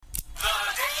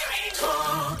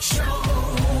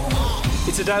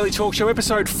It's a Daily Talk Show,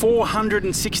 episode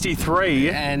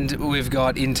 463. And we've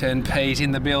got Intern Pete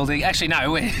in the building. Actually,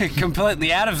 no, we're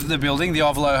completely out of the building, the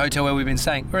Ovalo Hotel where we've been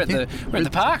staying. We're at the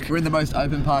park. We're in the most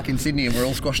open park in Sydney and we're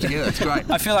all squashed together. It's great.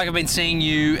 I feel like I've been seeing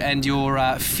you and your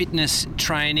fitness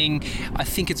training. I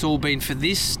think it's all been for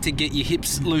this, to get your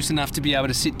hips loose enough to be able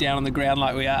to sit down on the ground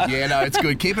like we are. Yeah, no, it's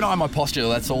good. Keep an eye on my posture.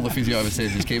 That's all the physio ever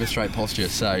says, is keep a straight posture.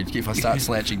 So if I start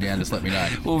slouching down, just let me know.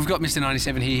 Well, we've got Mr.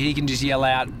 97 here. He can just yell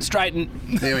out, straighten.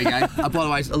 There we go. By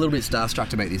the way, a little bit starstruck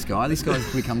to meet this guy. This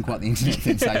guy's become quite the internet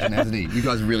sensation, hasn't he? You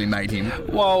guys really made him.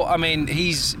 Well, I mean,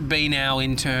 he's been our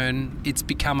intern. It's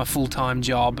become a full-time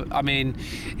job. I mean,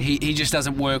 he just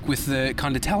doesn't work with the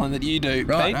kind of talent that you do,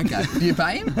 Right, Pete. okay. Do you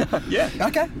pay him? Yeah.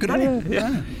 Okay, good on you.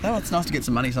 Yeah. Oh, it's nice to get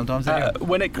some money sometimes.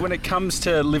 When it comes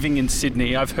to living in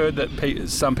Sydney, I've heard that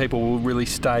some people will really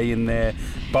stay in their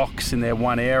box, in their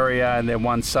one area, in their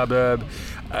one suburb.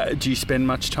 Do you spend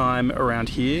much time around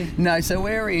here? No, so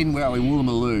we're in, where are we,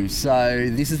 Woolloomooloo. So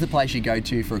this is the place you go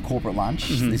to for a corporate lunch.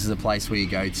 Mm-hmm. This is a place where you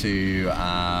go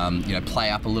to, play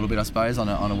up a little bit, I suppose, on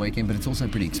a weekend, but it's also a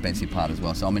pretty expensive part as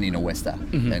well. So I'm in Inner Wester,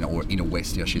 or Inner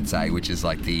West, I should say, which is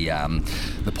like the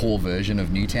poor version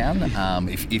of Newtown,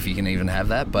 if you can even have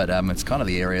that. But it's kind of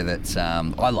the area that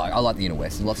I like. I like the Inner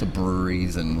West. There's lots of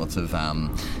breweries and lots of,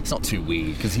 it's not too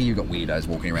weird, because here you've got weirdos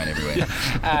walking around everywhere.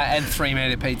 And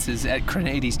 3-metre pizzas at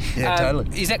Grenadies. Yeah,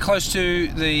 totally. Is that close to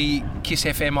the Kiss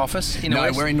FM office?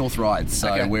 No, we're in North Ryde,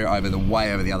 so okay. We're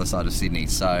way over the other side of Sydney.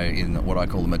 So in what I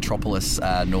call the metropolis,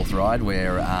 North Ryde,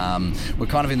 where we're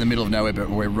kind of in the middle of nowhere,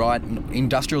 but we're right.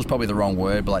 Industrial is probably the wrong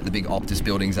word, but like the big Optus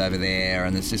buildings over there,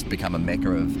 and it's just become a mecca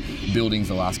of buildings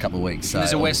the last couple of weeks. So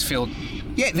there's a Westfield.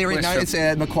 Yeah, there is. No, it's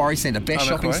a Macquarie Centre. Best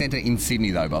shopping centre in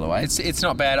Sydney, though, by the way. It's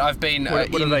not bad. I've been. What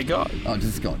have they got? Oh,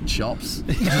 just got shops.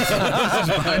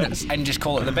 And just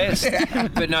call it the best.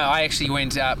 But no, I actually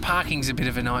went. Parking's a bit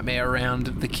of a nightmare around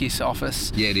the Kiss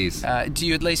office. Yeah, it is. Do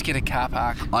you at least get a car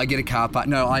park? I get a car park.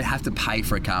 No, I have to pay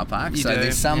for a car park. You so do,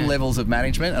 there's some levels of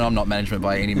management, and I'm not management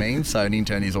by any means. So an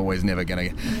intern is always going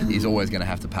to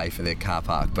have to pay for their car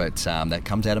park. But that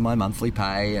comes out of my monthly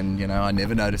pay, and I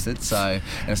never notice it. So,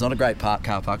 and it's not a great car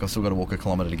park. I've still got to walk a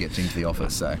kilometre to get into the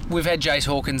office. So we've had Jace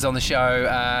Hawkins on the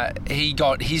show. He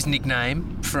got his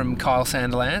nickname from Kyle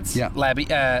Sandilands. Yeah. Labby.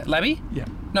 Yeah.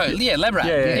 No, yeah, Labrat.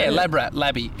 Yeah. Labrat,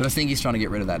 Labby. But I think he's trying to get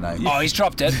rid of that name. Oh, he's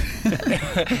dropped it.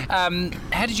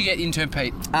 How did you get Intern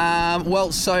Pete?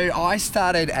 Well, so I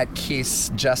started at Kiss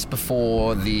just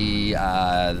before the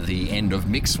end of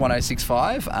Mix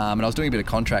 1065, and I was doing a bit of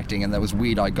contracting, and that was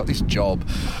weird. I got this job,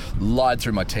 lied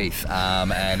through my teeth,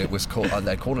 and it was called.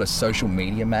 They called it a social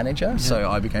media manager. Yeah. So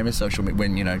I became a social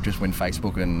when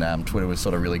Facebook and Twitter was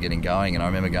sort of really getting going, and I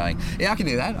remember going, yeah, I can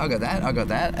do that. I got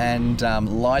that, and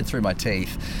lied through my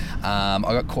teeth. I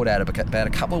got caught out about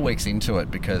a couple of weeks into it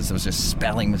because there was just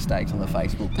spelling mistakes on the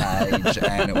Facebook page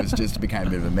and it became a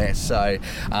bit of a mess. So,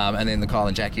 and then the Kyle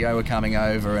and Jackie O were coming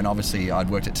over, and obviously I'd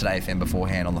worked at Today FM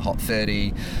beforehand on the Hot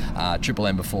 30, Triple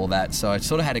M before that. So I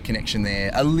sort of had a connection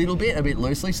there a bit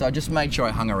loosely. So I just made sure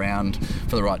I hung around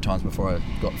for the right times before I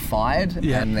got fired.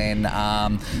 Yeah. And then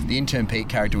the Intern Pete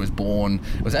character was born.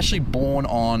 It was actually born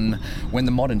on when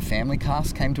the Modern Family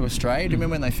cast came to Australia. Do you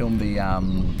remember when they filmed the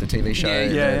TV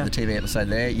show? The TV episode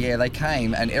there. Yeah, they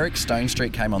came, and Eric Stone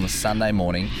Street came on the Sunday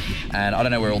morning, and I don't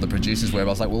know where all the producers were, but I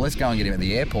was like, well, let's go and get him at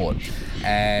the airport.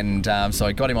 And so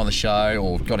I got him on the show,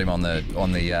 or got him on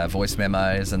the voice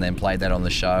memos, and then played that on the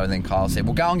show. And then Kyle said,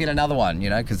 well, go and get another one,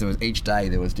 because each day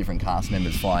there was different cast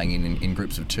members flying in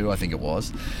groups of 2, I think it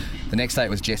was. The next day it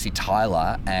was Jesse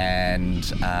Tyler, and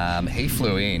he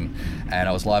flew in, and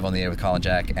I was live on the air with Kyle and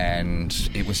Jack, and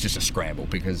it was just a scramble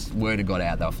because word had got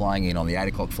out. They were flying in on the 8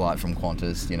 o'clock flight from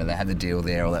Qantas. They had the deal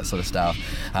there, all that sort of stuff.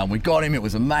 We got him. It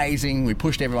was amazing. We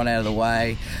pushed everyone out of the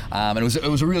way, and it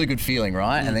was a really good feeling,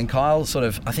 right? And then Kyle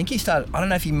I think he started, I don't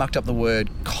know if he mucked up the word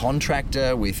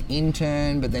contractor with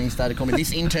intern, but then he started calling me,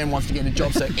 this intern wants to get a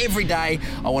job, so every day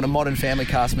I want a Modern Family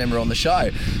cast member on the show.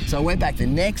 So I went back the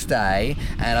next day,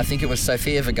 and I think it was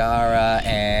Sofia Vergara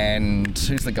and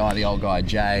who's the guy, the old guy,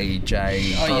 Jay.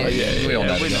 Oh yeah. We all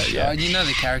know that. You know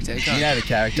the character. You know the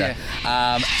character.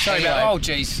 Yeah. Sorry about. Oh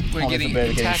geez, we're getting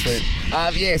attacked.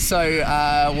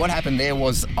 So what happened there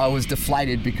was I was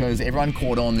deflated because everyone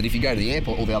caught on that if you go to the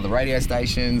airport, all the other radio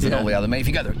stations and all the other if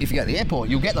you go to the airport,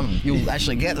 you'll get them. You'll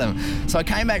actually get them. So I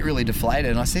came back really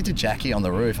deflated, and I said to Jackie on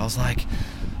the roof, I was like,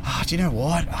 do you know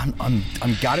what? I'm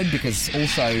gutted because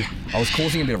also I was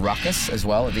causing a bit of ruckus as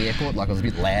well at the airport. Like I was a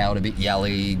bit loud, a bit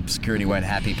yelly, security weren't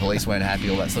happy, police weren't happy,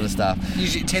 all that sort of stuff.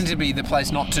 Usually it tends to be the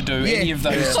place not to do any of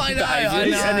those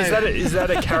behaviours. And is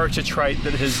that a character trait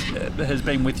that has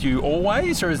been with you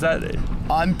always, or is that...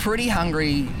 I'm pretty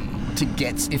hungry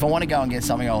if I want to go and get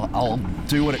something, I'll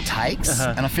do what it takes.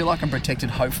 And I feel like I'm protected,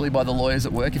 hopefully, by the lawyers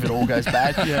at work if it all goes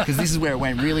bad. Because this is where it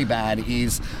went really bad.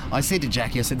 Is I said to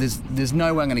Jackie, I said, there's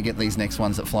no way I'm going to get these next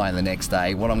ones that fly in the next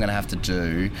day. What I'm going to have to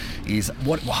do is,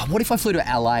 what if I flew to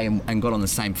LA and got on the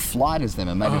same flight as them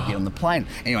and maybe get on the plane?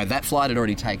 Anyway, that flight had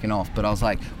already taken off, but I was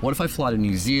like, what if I fly to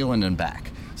New Zealand and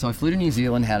back? So I flew to New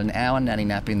Zealand, had an hour nanny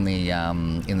nap in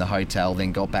the hotel,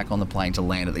 then got back on the plane to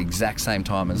land at the exact same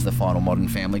time as the final Modern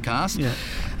Family cast. Yeah.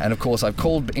 And of course, I've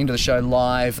called into the show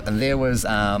live, and there was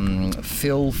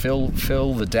Phil,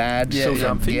 the dad, Phil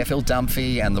Dunphy. Phil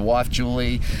Dunphy, and the wife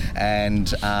Julie.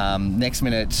 And next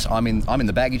minute, I'm in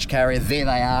the baggage carrier. There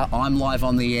they are. I'm live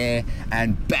on the air,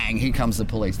 and bang! Here comes the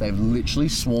police. They've literally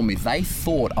swarmed me. They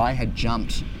thought I had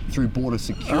jumped through border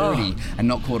security and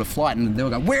not caught a flight, and they were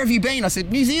going, "Where have you been?" I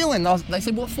said, "New Zealand." They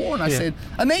said, "What for?" And I said,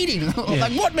 "A meeting."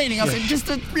 Like, "What meeting?" I said, "Just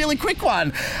a really quick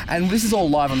one." And this is all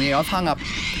live on the air. I've hung up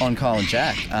on Kyle and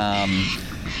Jack,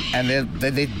 and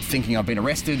they're thinking I've been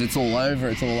arrested. It's all over,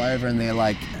 and they're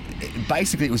like,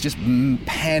 basically it was just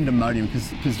pandemonium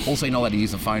because also you're not allowed to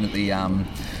use the phone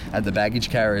at the baggage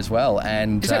carrier as well.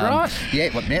 And is that right?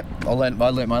 Yeah. Yep. I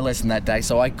learnt my lesson that day,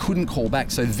 so I couldn't call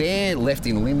back. So they're left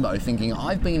in limbo, thinking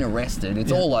I've been arrested.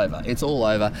 It's all over. It's all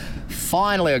over.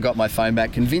 Finally, I got my phone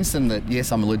back, convinced them that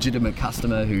yes, I'm a legitimate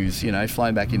customer who's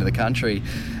flown back into the country,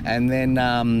 and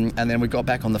then we got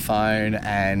back on the phone,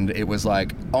 and it was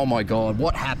like, oh my God,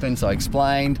 what happened? So I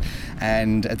explained,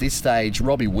 and at this stage,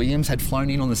 Robbie Williams had flown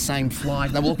in on the same flight.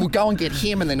 And they were like, we'll go and get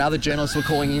him, and then other journalists were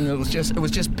calling in. It was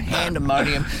just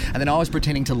pandemonium. And then I was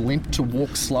pretending to limp to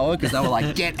walk slower because they were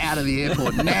like, get out of the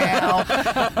airport now.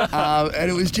 And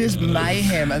it was just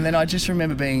mayhem. And then I just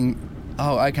remember being,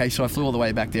 oh, okay, so I flew all the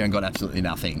way back there and got absolutely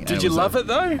nothing. Did you love it,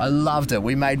 though? I loved it.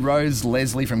 We made Rose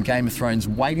Leslie from Game of Thrones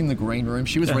wait in the green room.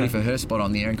 She was ready for her spot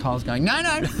on the air, and Kyle's going, no,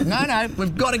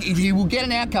 we've got to, he will get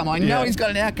an outcome. I know he's got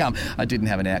an outcome. I didn't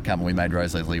have an outcome, and we made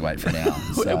Rose Leslie wait for an hour.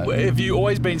 So. Have you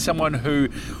always been someone who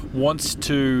wants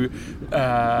to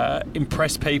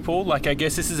impress people? Like, I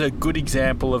guess this is a good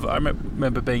example of, I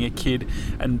remember being a kid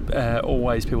and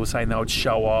always people saying they would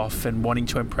show off and wanting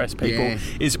to impress people.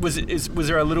 Yeah. Was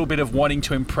there a little bit of wanting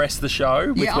to impress the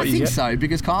show? Yeah, I think so,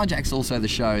 because Kyle and Jack's also the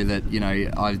show that,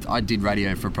 I did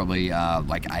radio for probably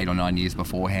like 8 or 9 years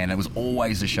beforehand. It was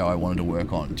always the show I wanted to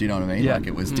work on. Do you know what I mean? Yeah. Like,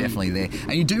 it was definitely there.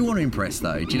 And you do want to impress,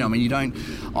 though. Do you know what I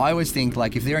mean? I always think,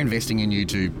 like, if they're investing in you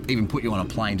to even put you on a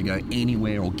plane to go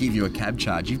anywhere or give you a cab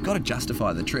charge, you've got to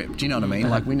justify the trip. Do you know what I mean?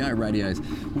 Like, we know radios,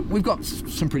 we've got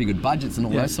some pretty good budgets and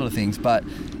all those sort of things, but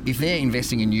if they're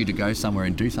investing in you to go somewhere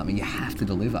and do something, you have to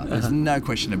deliver. There's no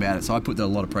question about it. So I put a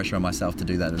lot of pressure on myself to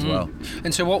do that as well.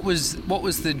 And so what was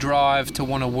the drive to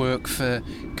want to work for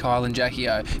Kyle and Jackie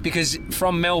O? Because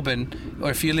from Melbourne, or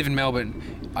if you live in Melbourne,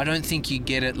 I don't think you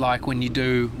get it like when you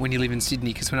live in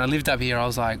Sydney. Because when I lived up here, I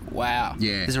was like, wow,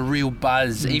 there's a real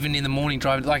buzz. Even in the morning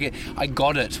driving, I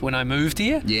got it when I moved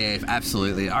here. Yeah,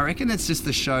 absolutely. I reckon it's just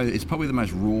the show, it's probably the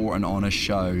most raw and honest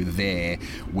show there,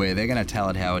 where they're going to tell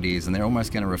it how it is, and they're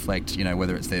almost going to reflect,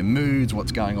 whether it's their moods,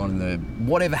 what's going on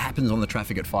whatever happens on the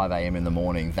traffic at 5 a.m. in the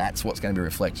morning, that's what's going to be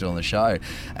reflected on the show.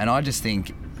 And I just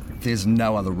think there's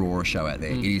no other raw show out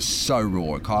there. It is so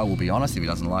raw. Kyle will be honest, if he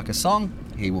doesn't like a song,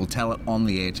 he will tell it on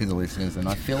the air to the listeners, and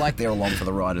I feel like they're along for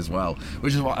the ride as well,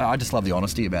 which is why I just love the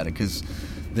honesty about it, because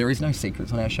there is no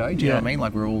secrets on our show. Do you know what I mean?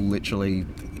 Like, we're all literally,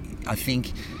 I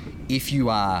think if you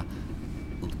are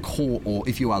caught, or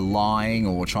if you are lying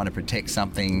or trying to protect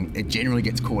something, it generally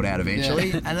gets caught out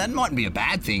eventually. And that mightn't be a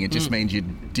bad thing. It just means you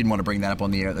didn't want to bring that up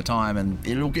on the air at the time, and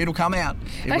it'll come out.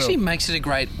 It actually makes it a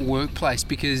great workplace,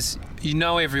 because you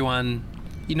know everyone,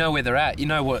 you know where they're at, you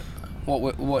know what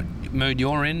mood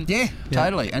you're in. Yeah,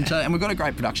 totally. And we've got a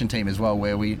great production team as well,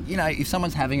 where we, if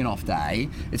someone's having an off day,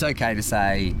 it's okay to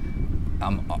say,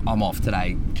 I'm off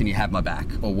today, can you have my back,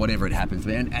 or whatever it happens to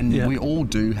be. And we all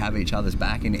do have each other's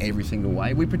back in every single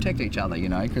way. We protect each other,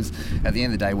 because at the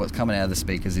end of the day, what's coming out of the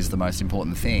speakers is the most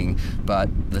important thing, but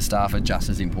the staff are just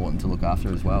as important to look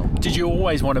after as well. Did you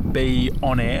always want to be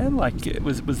on air? Like,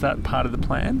 was that part of the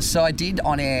plan? So I did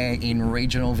on air in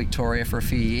regional Victoria for a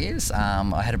few years.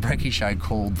 I had a brekkie show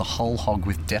called The Whole Hog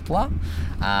with Deppeler.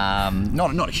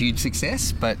 Not a huge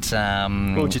success, but...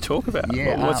 what would you talk about?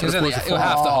 Yeah, half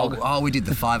the hog. We did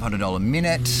the $500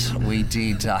 minute. We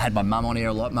did. I had my mum on air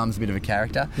a lot. Mum's a bit of a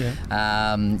character.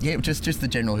 Just the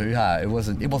general hoo-ha. It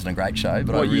wasn't a great show,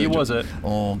 but what year was it?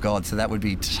 Oh God, so that would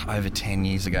be over 10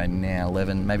 years ago now,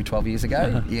 11, maybe 12 years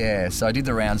ago. Yeah, so I did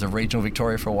the rounds of regional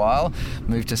Victoria for a while.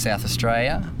 Moved to South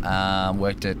Australia.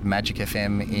 Worked at Magic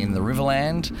FM in the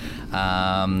Riverland.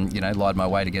 Lied my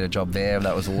way to get a job there.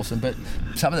 That was awesome. But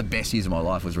some of the best years of my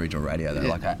life was regional radio. Though.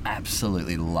 Like I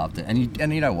absolutely loved it.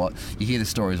 And you know what? You hear the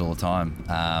stories all the time.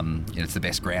 It's the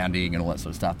best grounding and all that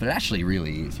sort of stuff. But it actually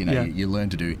really is. You learn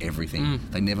to do everything.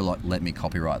 They never let me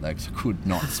copyright though, because I could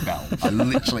not spell. I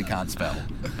literally can't spell.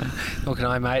 What can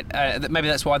I, mate? Maybe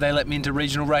that's why they let me into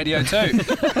regional radio too.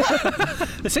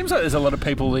 It seems like there's a lot of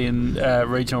people in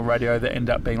regional radio that end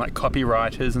up being like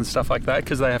copywriters and stuff like that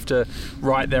because they have to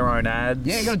write their own ads.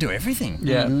 Yeah, you got to do everything.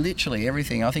 Yeah. Literally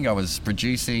everything. I think I was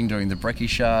producing, doing the Brekkie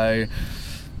show.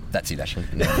 That's it, actually.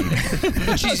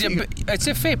 It's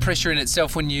a fair pressure in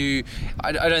itself when you've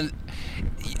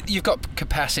got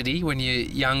capacity when you're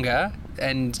younger,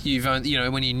 and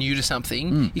when you're new to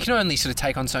something, you can only sort of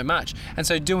take on so much. And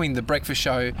so doing the breakfast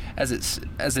show as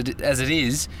it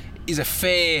is a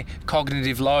fair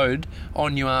cognitive load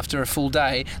on you after a full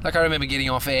day. Like I remember getting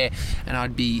off air and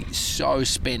I'd be so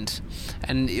spent,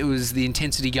 and it was the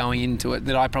intensity going into it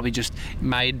that I probably just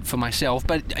made for myself.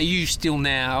 But are you still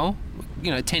now,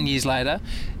 10 years later,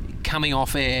 coming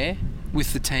off air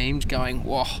with the teams going,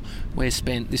 whoa, we're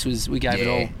spent, we gave it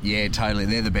all? Yeah, totally.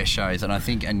 They're the best shows, and I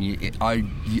think, I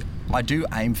do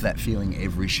aim for that feeling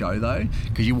every show though,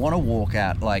 because you want to walk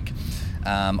out like,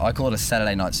 I call it a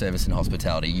Saturday night service in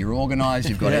hospitality. You're organised,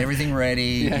 you've got everything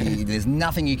ready, there's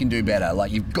nothing you can do better.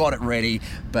 Like, you've got it ready,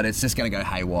 but it's just going to go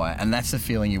haywire. And that's the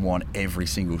feeling you want every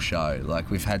single show.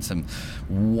 Like, we've had some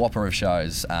whopper of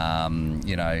shows, from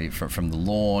the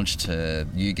launch to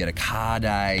you get a car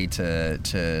day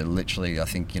to literally, I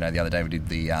think, the other day we did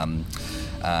the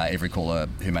every caller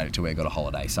who made it to air got a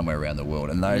holiday somewhere around the world.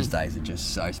 And those days are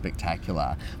just so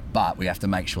spectacular. But we have to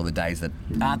make sure the days that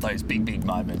aren't those big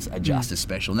moments are just as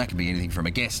special. And that could be anything from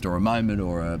a guest or a moment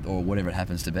or whatever it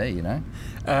happens to be,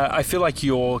 I feel like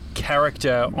your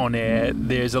character on air,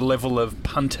 there's a level of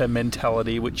punter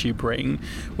mentality which you bring,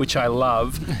 which I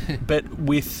love. But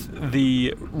with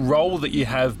the role that you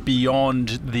have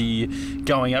beyond the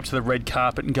going up to the red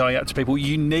carpet and going up to people,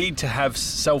 you need to have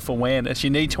self-awareness. You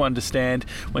need to understand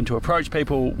when to approach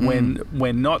people,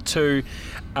 when not to.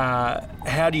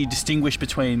 How do you distinguish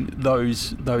between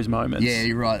those moments? Yeah,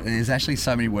 you're right. There's actually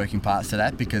so many working parts to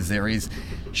that, because there is,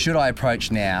 should I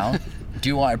approach now?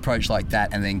 Do I approach like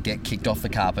that and then get kicked off the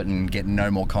carpet and get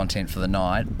no more content for the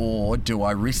night? Or do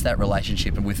I risk that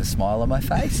relationship and with a smile on my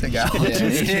face and go,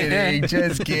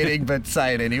 just kidding, but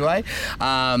say it anyway?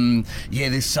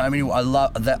 There's so many. I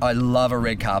love a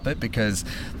red carpet because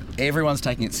everyone's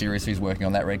taking it seriously who's working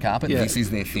on that red carpet. Yeah. This is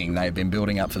their thing. They've been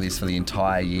building up for this for the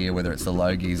entire year, whether it's the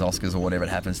Logies, Oscars, or whatever it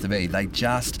happens to be.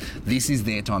 This is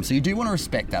their time. So you do want to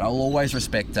respect that. I'll always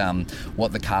respect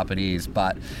what the carpet is,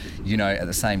 but, at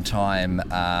the same time,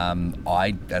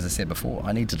 as I said before,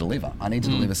 I need to deliver. I need to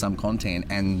deliver some content.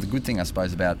 And the good thing, I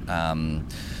suppose, about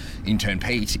Intern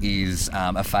Pete is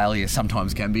a failure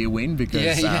sometimes can be a win,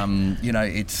 because,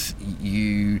 it's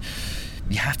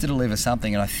you have to deliver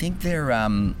something. And I think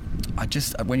go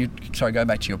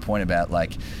back to your point about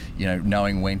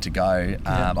knowing when to go.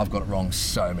 I've got it wrong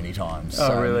so many times.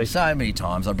 Oh, really? So many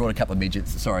times. I brought a couple of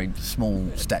small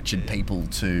statured people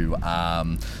to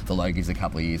the Logies a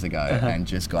couple of years ago and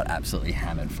just got absolutely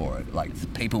hammered for it.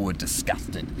 Like, people were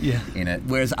disgusted in it.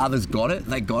 Whereas others got it.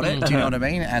 They got it. Do you know what I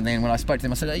mean? And then when I spoke to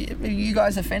them, I said, are you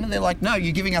guys offended? They're like, no,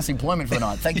 you're giving us employment for the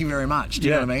night. Thank you very much. Do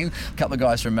you know what I mean? A couple of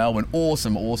guys from Melbourne.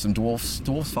 Awesome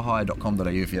dwarfsforhire.com.au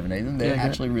if you ever need them. They're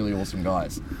actually really awesome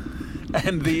guys.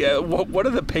 And what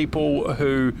are the people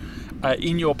who are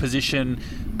in your position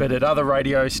but at other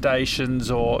radio stations,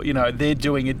 or they're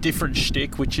doing a different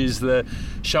shtick, which is the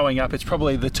showing up? It's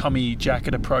probably the Tommy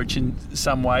Jacket approach in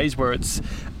some ways, where it's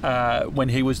when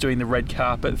he was doing the red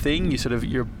carpet thing,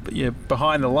 you're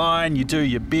behind the line, you do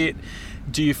your bit.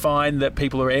 Do you find that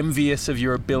people are envious of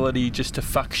your ability just to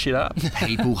fuck shit up?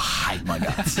 People hate my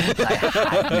guts. They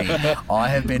hate me. I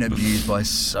have been abused by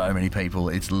so many people.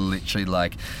 It's literally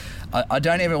like, I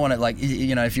don't ever want to,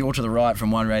 if you're to the right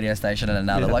from one radio station and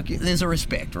another, there's a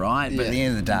respect, right? But at the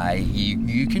end of the day,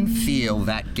 you can feel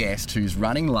that guest who's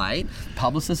running late,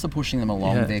 publicists are pushing them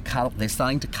along, they're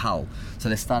starting to cull. So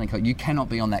they're starting to cull. You cannot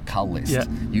be on that cull list. Yeah.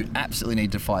 You absolutely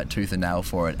need to fight tooth and nail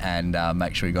for it and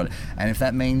make sure you got it. And if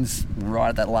that means right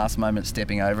at that last moment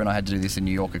stepping over, and I had to do this in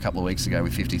New York a couple of weeks ago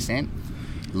with 50 Cent,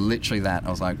 literally that. I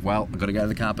was like, well, I've got to go to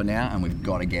the carpet now and we've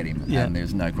got to get him. Yeah. And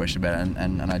there's no question about it.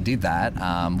 And I did that.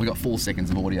 We got 4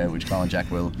 seconds of audio, which Kyle and Jack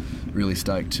were really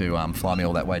stoked to fly me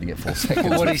all that way to get 4 seconds.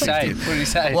 What did he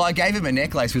say? Well, I gave him a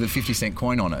necklace with a 50-cent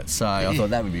coin on it. So I thought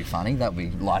that would be funny. That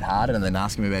would be lighthearted. And then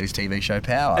ask him about his TV show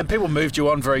Power. And people moved you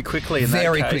on very quickly in that case.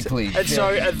 Very quickly. And so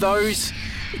are those...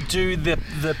 Do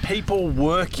the people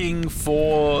working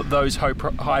for those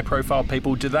high-profile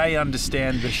people, do they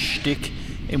understand the shtick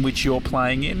in which you're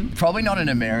playing in? Probably not in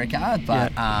America,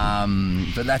 but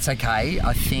that's okay.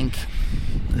 I think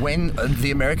when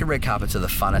the American red carpets are the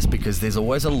funnest because there's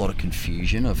always a lot of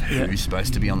confusion of who's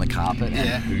supposed to be on the carpet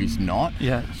and who's not.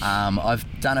 Yeah. I've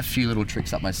done a few little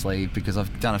tricks up my sleeve because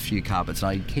I've done a few carpets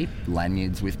and I keep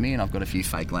lanyards with me, and I've got a few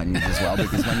fake lanyards as well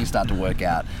because when you start to work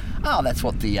out, that's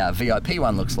what the VIP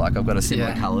one looks like. I've got a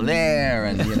similar colour there,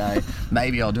 and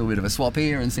maybe I'll do a bit of a swap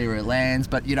here and see where it lands.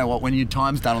 But you know what? When your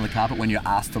time's done on the carpet, when you're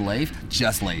asked to leave,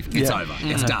 just leave. It's over.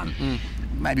 It's done.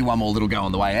 Maybe one more little go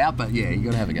on the way out, but you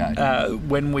got to have a go.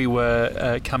 When we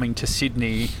were coming to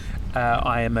Sydney,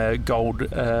 I am a gold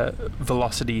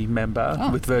velocity member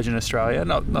with Virgin Australia.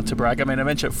 Not to brag. I mean, I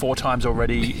mentioned it 4 times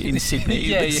already in Sydney.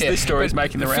 This story is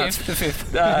making the rounds. The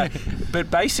fifth. But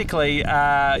basically,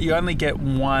 you only get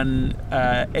one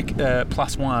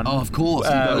plus one. Oh, of course.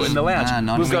 In the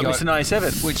lounge. We've got Mr.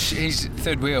 97. Which he's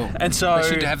third wheel. And so they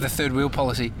should have the third wheel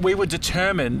policy. We were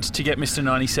determined to get Mr.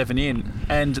 97 in,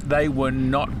 and they were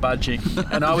not budging.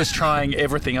 And I was trying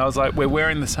everything. I was like, we're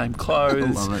wearing the same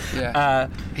clothes. I love it. Yeah.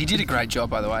 He did a great job,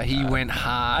 by the way. He went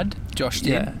hard. Josh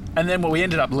did. Yeah. And then we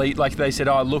ended up, like they said,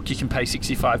 look, you can pay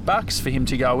 $65 for him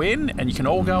to go in, and you can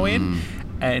all go in.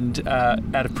 And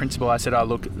out of principle, I said,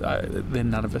 look, then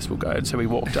none of us will go. And so we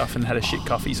walked off and had a shit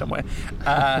coffee somewhere.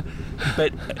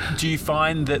 But do you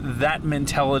find that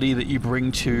mentality that you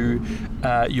bring to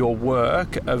your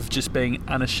work of just being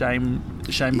unashamedable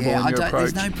in your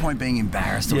approach? There's no point being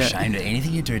embarrassed or ashamed at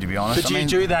anything you do, to be honest. But do you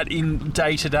do that in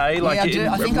day to day, like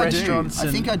in restaurants? I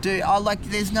think I do.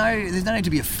 There's no need to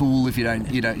be a fool if you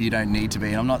don't need to be.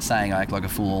 And I'm not saying I act like a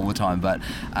fool all the time, but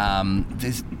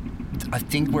I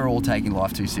think we're all taking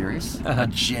life too serious. I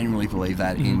genuinely believe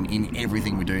that in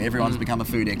everything we do. Everyone's become a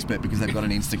food expert because they've got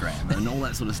an Instagram and all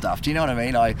that sort of stuff. Do you know what I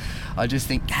mean? I just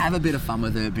think have a bit of fun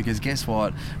with it because guess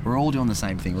what? We're all doing the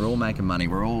same thing. We're all making money.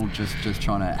 We're all just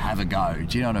trying to have a go.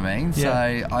 Do you know what I mean?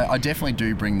 Yeah. So I definitely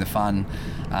do bring the fun.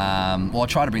 I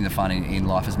try to bring the fun in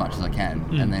life as much as I can,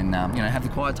 and then have the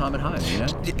quiet time at home.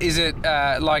 Is it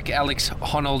like Alex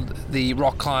Honnold, the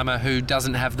rock climber, who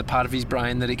doesn't have the part of his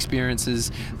brain that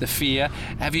experiences the fear?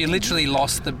 Have you literally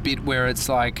lost the bit where it's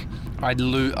like I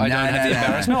don't have the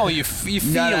embarrassment, or you feel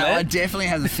it? No, I definitely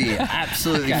have the fear.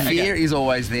 Absolutely, fear is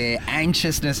always there.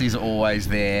 Anxiousness is always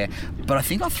there, but I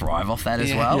think I thrive off that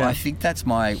as well. I think that's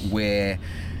where.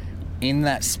 In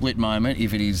that split moment,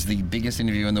 if it is the biggest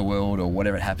interview in the world or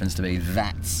whatever it happens to be,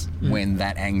 that's when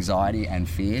that anxiety and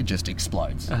fear just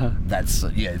explodes. That's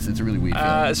it's a really weird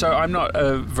feeling. So I'm not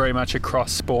very much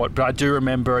across sport, but I do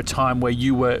remember a time where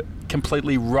you were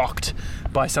completely rocked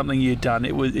by something you'd done.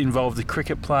 It involved a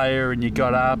cricket player, and you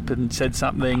got up and said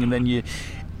something, and then you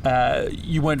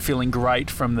weren't feeling great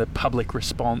from the public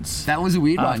responce. That was a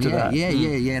weird one.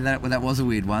 Yeah. That was a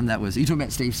weird one. That was. Are you talking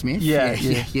about Steve Smith? Yeah,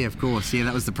 of course. Yeah,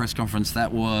 that was the press conference.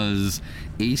 That was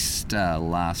Easter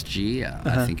last year.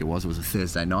 I think it was. It was a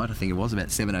Thursday night. I think it was about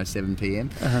 7:07 p.m.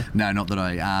 No, not that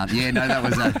I. That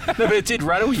was. No, but it did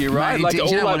rattle you, right? No,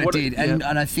 it did. And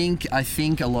I think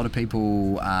a lot of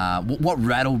people. What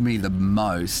rattled me the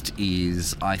most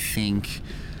is I think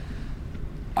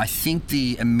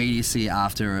the immediacy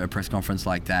after a press conference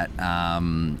like that,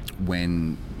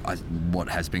 when what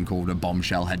has been called a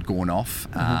bombshell had gone off,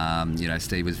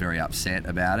 Steve was very upset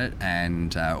about it,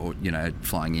 and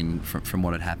flying in from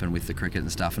what had happened with the cricket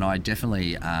and stuff. And I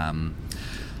definitely,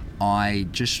 I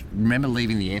just remember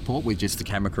leaving the airport with just the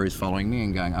camera crews following me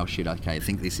and going, "Oh shit, okay, I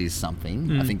think this is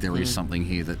something. I think there is something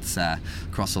here that's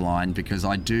crossed the line." Because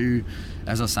I do,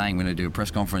 as I was saying, when I do a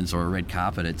press conference or a red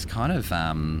carpet, it's kind of.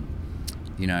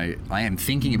 I am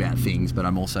thinking about things, but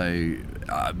I'm also,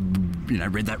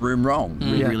 read that room wrong.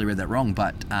 Really read that wrong.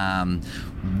 But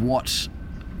what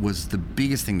was the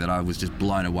biggest thing that I was just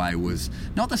blown away was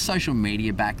not the social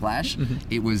media backlash.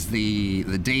 It was the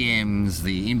DMs,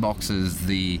 the inboxes,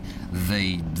 the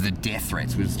death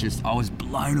threats. I was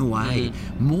blown away.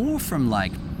 More from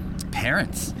like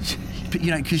parents,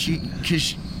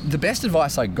 because the best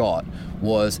advice I got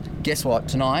was, guess what,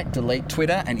 tonight delete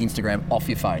Twitter and Instagram off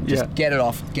your phone. Just get it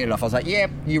off. I was like, yeah,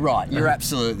 you're right. You're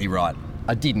absolutely right.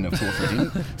 I didn't, of course I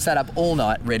didn't. Sat up all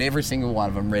night, read every single one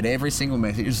of them, read every single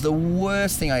message. It was the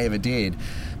worst thing I ever did.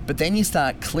 But then you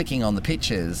start clicking on the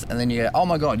pictures, and then you go, oh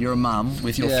my God, you're a mum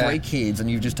with your 3 kids, and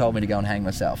you've just told me to go and hang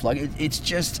myself. Like, it's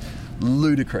just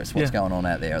ludicrous what's going on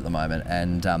out there at the moment.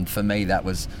 And for me, that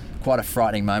was quite a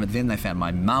frightening moment. Then they found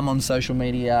my mum on social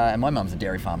media, and my mum's a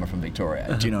dairy farmer from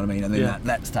Victoria. Do you know what I mean? And then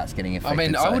that starts getting affected. I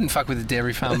mean, I wouldn't fuck with a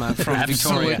dairy farmer from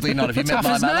Victoria. Absolutely not. If you met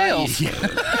my mum,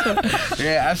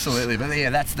 yeah, absolutely. But yeah,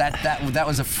 that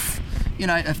was you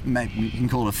can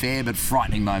call it a fair but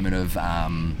frightening moment of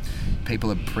people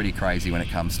are pretty crazy when it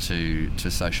comes to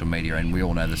social media, and we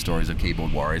all know the stories of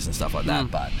keyboard warriors and stuff like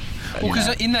that. But well,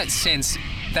 because in that sense,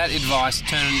 that advice,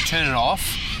 turn it off,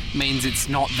 means it's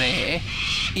not there.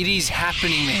 It is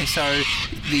happening there, so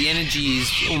the energy is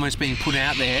almost being put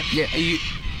out there. Yeah.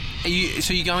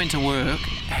 So you go into work.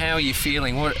 How are you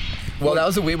feeling? Well, that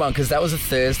was a weird one because that was a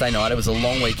Thursday night. It was a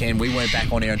long weekend. We weren't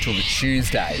back on air until the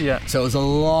Tuesday. Yeah. So it was a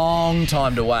long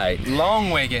time to wait. Long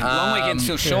weekend. Long weekend's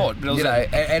still short. But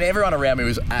and everyone around me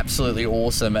was absolutely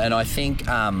awesome. And I think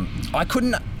I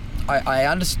couldn't. I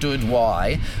understood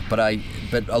why, but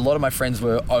a lot of my friends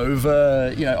were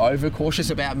over cautious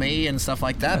about me and stuff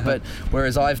like that. But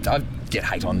whereas I get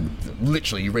hate on,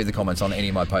 literally, you read the comments on any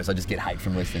of my posts, I just get hate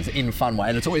from listeners in a fun way,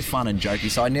 and it's always fun and jokey.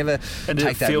 So I never and did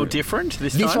it feel different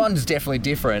this time? This one's definitely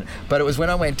different, but it was when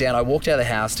I went down. I walked out of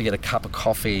the house to get a cup of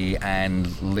coffee,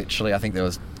 and literally, I think there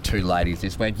was two ladies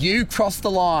just went, "You crossed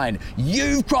the line.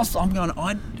 You've crossed." I'm going,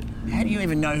 how do you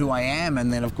even know who I am?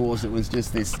 And then, of course, it was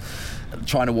just this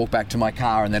trying to walk back to my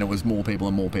car, and then it was more people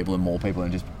and more people and more people,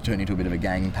 and just turned into a bit of a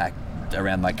gang pack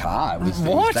around my car.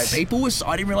 What? I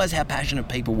didn't realise how passionate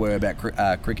people were about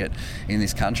cricket in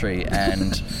this country,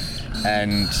 and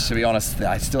to be honest,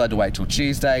 I still had to wait till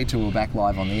Tuesday till we were back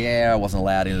live on the air. I wasn't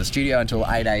allowed into the studio until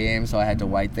 8 a.m, so I had to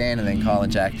wait then. And then Kyle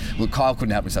and Jack, Kyle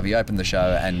couldn't help himself. He opened the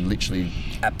show and literally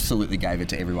absolutely gave it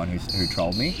to everyone who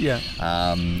trolled me. Yeah.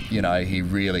 He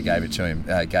really gave it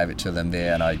to them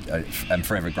there, and I am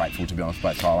forever grateful, to be honest,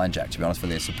 both Kyle and Jack, to be honest, for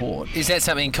their support. Is that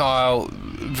something, Kyle,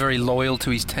 very loyal to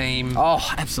his team?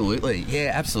 Oh, absolutely.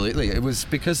 Yeah, absolutely. It was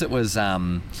because it was,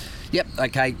 yep,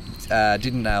 okay,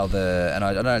 didn't nail and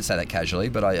I don't say that casually,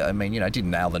 but I mean,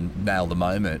 didn't nail the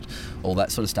moment, all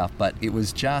that sort of stuff, but it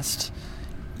was just,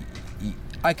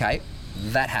 okay,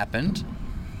 that happened,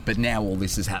 but now all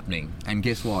this is happening. And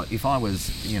guess what? If I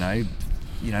was,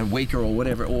 weaker or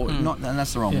whatever, or not, and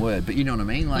that's the wrong word, but you know what I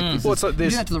mean? Like, you do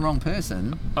that to the wrong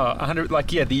person. 100,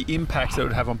 the impact that it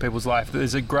would have on people's life.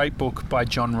 There's a great book by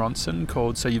John Ronson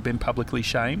called "So You've Been Publicly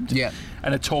Shamed." Yeah.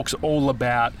 And it talks all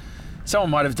about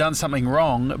someone might have done something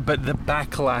wrong, but the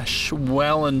backlash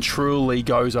well and truly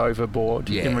goes overboard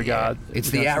in regard. Yeah.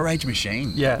 It's the outrage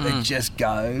machine. Yeah. It just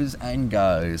goes and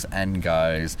goes and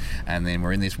goes. And then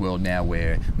we're in this world now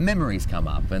where memories come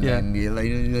up, and then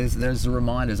there's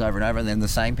reminders over and over, and then the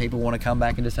same people want to come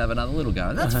back and just have another little go.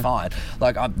 And that's fine.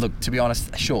 Like, look, to be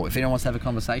honest, sure, if anyone wants to have a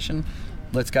conversation,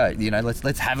 let's go.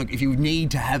 Let's have it. If you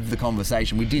need to have the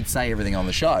conversation, we did say everything on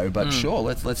the show, but sure,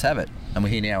 let's have it. And we're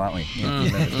here now, aren't we?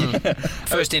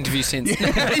 First interview since.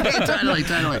 Totally.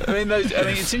 I mean,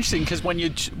 it's interesting because when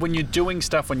you're doing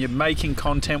stuff, when you're making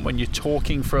content, when you're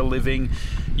talking for a living,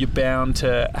 you're bound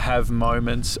to have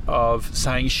moments of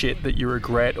saying shit that you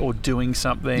regret or doing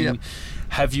something. Yep.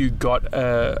 Have you got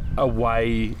a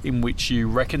way in which you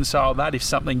reconcile that? If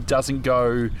something doesn't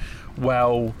go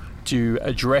well, do you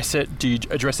address it? Do you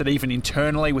address it even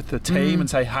internally with the team and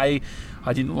say, hey,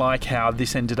 I didn't like how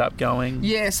this ended up going?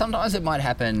 Yeah, sometimes it might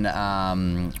happen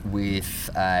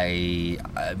with a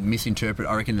misinterpret.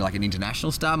 I reckon like an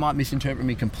international star might misinterpret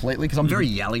me completely, because I'm very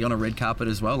yelly on a red carpet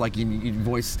as well. Like in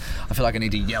voice, I feel like I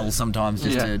need to yell sometimes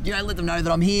just to let them know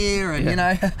that I'm here,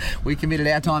 and we committed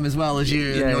our time as well as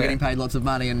you. And you're getting paid lots of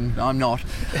money and I'm not.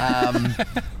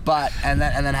 But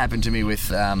that happened to me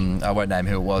with I won't name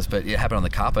who it was, but it happened on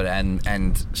the carpet,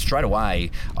 and straight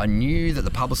away I knew that the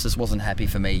publicist wasn't happy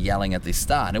for me yelling at this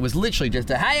star, and it was literally just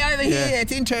a hey, over here,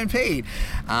 it's Intern Pete,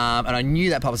 and I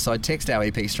knew that publicist, so I texted our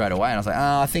EP straight away, and I was like,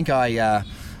 I think I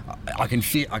could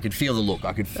feel the look.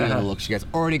 I could feel the look. She goes,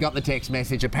 already got the text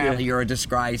message. Apparently you're a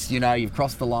disgrace. You've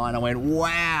crossed the line. I went,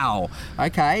 wow.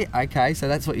 Okay. So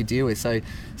that's what you deal with. So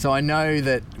I know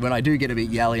that when I do get a bit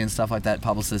yelly and stuff like that,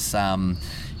 publicists, get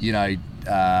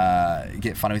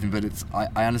funny with me, but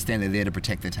I understand they're there to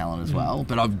protect their talent as well.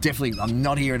 But I'm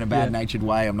not here in a bad-natured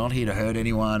way. I'm not here to hurt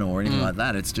anyone or anything like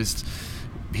that. It's just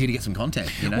here to get some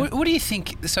content. What do you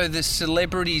think? So the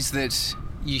celebrities that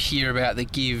you hear about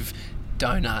that give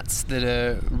donuts, that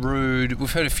are rude.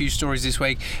 We've heard a few stories this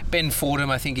week. Ben Fordham,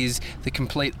 I think, is the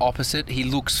complete opposite. He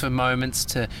looks for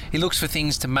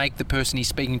things to make the person he's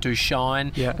speaking to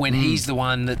shine when he's the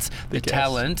one that's the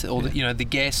talent or the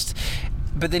guest.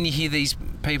 But then you hear these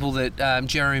people that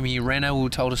Jeremy Renner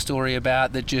told a story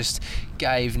about that just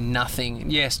gave nothing.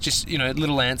 Yes, just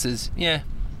little answers. Yeah,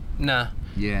 nah.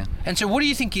 Yeah. And so, what do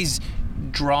you think is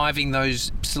driving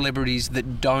those celebrities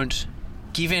that don't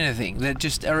give anything? That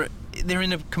just they're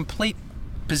in a complete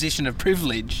position of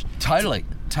privilege. Totally.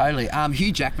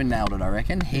 Hugh Jackman nailed it, I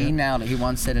reckon. He nailed it. He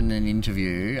once said in an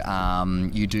interview,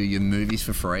 you do your movies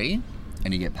for free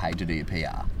and you get paid to do your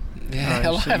PR. Yeah,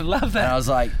 Oh, I love that. And I was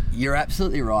like, you're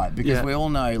absolutely right, because Yeah. we all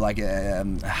know what do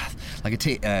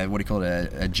you call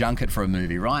it, a junket for a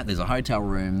movie, right? There's a hotel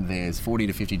room, there's 40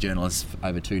 to 50 journalists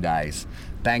over 2 days.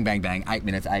 Bang, bang, bang, 8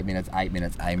 minutes, 8 minutes, 8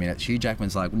 minutes, 8 minutes. Hugh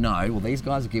Jackman's like, no, well, these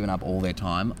guys have given up all their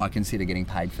time. I consider getting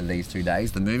paid for these 2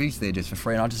 days. The movies, they're just for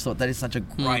free. And I just thought that is such a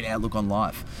great outlook on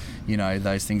life. You know,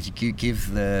 those things, you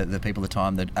give the people the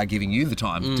time that are giving you the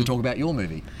time to talk about your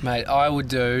movie. Mate, I would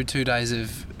do 2 days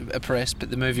of a press,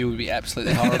 but the movie would be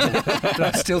absolutely horrible. But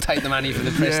I'd still take the money for the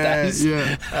press days.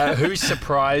 Yeah. Who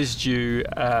surprised you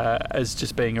as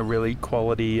just being a really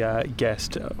quality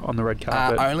guest on the red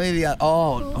carpet? On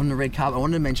the red carpet. I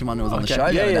wanted to mention one that was on the show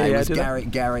the Yeah, other yeah, day. yeah, It was do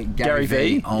Gary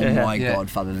V. Oh my Yeah. God,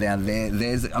 Father.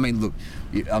 There's. I mean, look.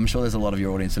 I'm sure there's a lot of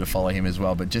your audience that follow him as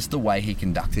well, but just the way he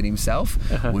conducted himself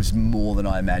was more than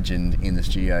I imagined in the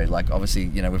studio. Like, obviously,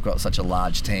 you know, we've got such a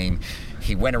large team.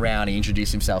 He went around, he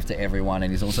introduced himself to everyone,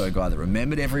 and he's also a guy that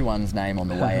remembered everyone's name on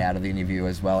the way out of the interview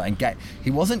as well. And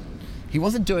he wasn't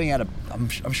doing it out of, I'm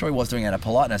sure he was doing it out of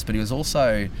politeness, but he was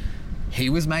also, he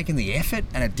was making the effort,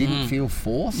 and it didn't feel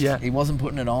forced. Yeah. He wasn't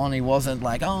putting it on. He wasn't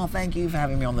like, oh, thank you for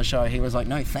having me on the show. He was like,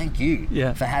 no, thank you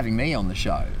for having me on the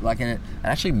show. Like, and it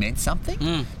actually meant something. Do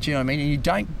you know what I mean? And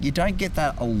you don't get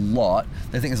that a lot.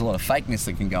 I think there's a lot of fakeness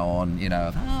that can go on, you know,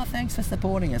 of, oh, thanks for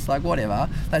supporting us. Like, whatever.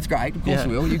 That's great. Of course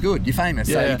we will. You're good. You're famous.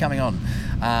 So you're coming on.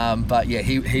 But yeah,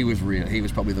 he was real. He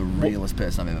was probably the realest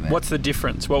person I've ever met. What's the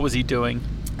difference? What was he doing?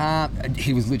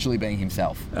 He was literally being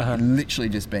himself. Literally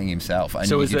just being himself. And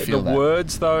So you is could it feel the that.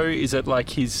 words though? Is it like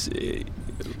his?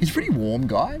 He's a pretty warm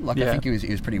guy. Like, I Yeah. think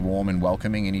he was pretty warm and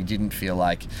welcoming, and he didn't feel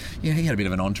like, he had a bit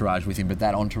of an entourage with him, but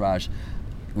that entourage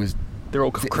was... They're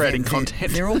all creating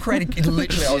content. They're all creating...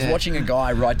 Literally, I was watching a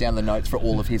guy write down the notes for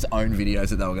all of his own videos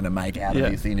that they were going to make out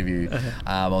of this interview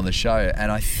on the show.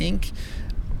 And I think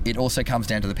it also comes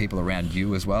down to the people around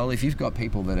you as well. If you've got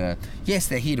people that are, yes,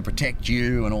 they're here to protect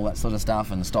you and all that sort of stuff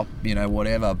and stop, you know,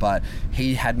 whatever, but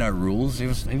he had no rules. He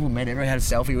met everyone, had a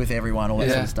selfie with everyone, all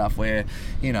that sort of stuff, where,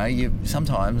 you know, you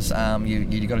sometimes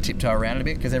you got to tiptoe around it a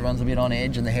bit because everyone's a bit on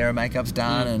edge and the hair and makeup's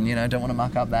done and, you know, don't want to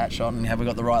muck up that shot and have we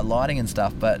got the right lighting and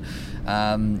stuff. But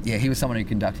he was someone who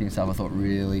conducted himself, I thought,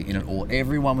 really in it all.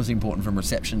 Everyone was important, from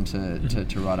reception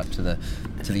to right up to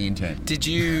the intern. Did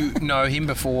you know him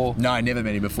before? No, I never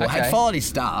met him before. I had followed his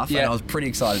stuff and I was pretty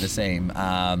excited to see him.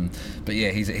 But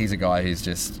yeah, he's a guy who's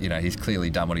just, you know, he's clearly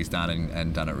done what he's done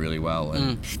and done it really well,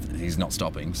 and he's not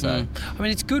stopping. So I mean,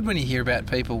 it's good when you hear about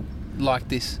people like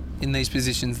this in these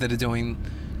positions that are doing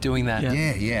that.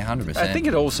 yeah, 100%. I think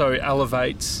it also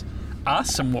elevates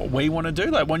us and what we want to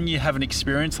do. Like, when you have an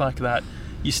experience like that,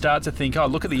 you start to think, oh,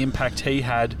 look at the impact he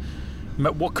had.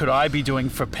 What could I be doing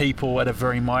for people at a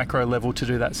very micro level to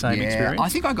do that same experience? I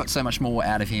think I got so much more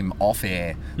out of him off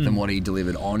air than what he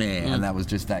delivered on air, and that was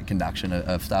just that conduction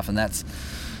of stuff. And that's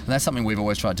something we've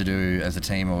always tried to do as a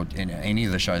team, or in any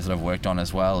of the shows that I've worked on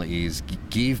as well, is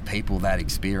give people that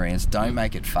experience. Don't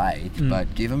make it fake,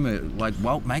 but give them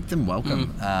make them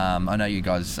welcome. I know you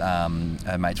guys are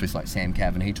mates with like Sam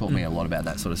Cav, and he taught me a lot about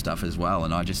that sort of stuff as well.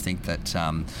 And I just think that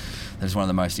that's one of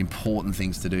the most important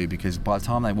things to do, because by the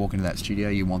time they walk into that studio,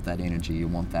 you want that energy. You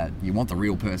want the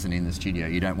real person in the studio.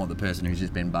 You don't want the person who's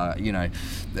just been,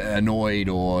 annoyed,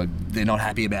 or they're not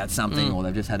happy about something, or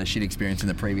they've just had a shit experience in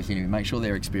the previous interview. Make sure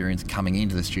their experience coming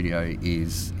into the studio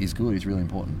is good. Is really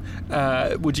important.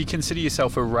 Would you consider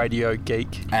yourself a radio geek?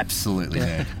 Absolutely,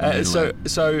 nerd.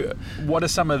 So what are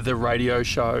some of the radio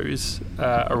shows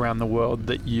around the world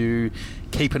that you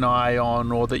keep an eye on,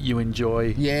 or that you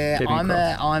enjoy? Yeah,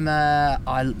 I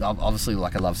obviously,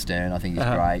 like, I love Stern. I think he's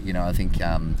great. You know, I think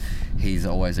he's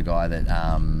always a guy that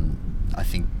I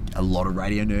think a lot of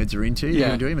radio nerds are into. You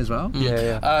into him as well?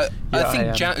 I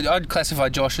think I'd classify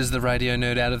Josh as the radio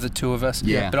nerd out of the two of us.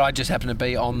 Yeah. But I just happen to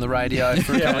be on the radio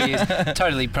for a couple of years.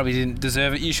 Totally probably didn't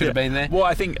deserve it. You should have been there. Well,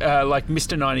 I think like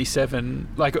Mr. 97,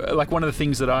 like one of the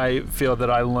things that I feel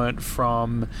that I learnt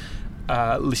from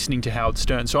listening to Howard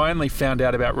Stern. So I only found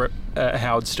out about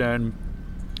Howard Stern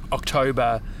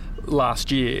October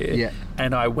last year,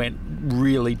 and I went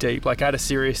really deep. Like, I had a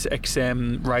Sirius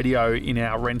XM radio in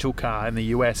our rental car in the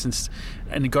US,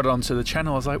 and got it onto the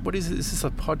channel. I was like, what is this? Is this a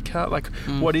podcast? Like,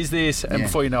 what is this? And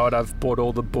before you know it, I've bought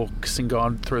all the books and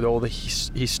gone through all the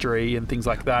history and things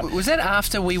like that. Was that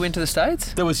after we went to the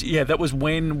States? That was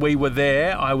when we were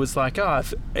there. I was like,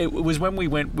 it was when we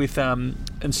went with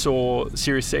and saw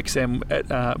Sirius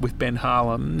XM with Ben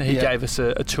Harlem. He gave us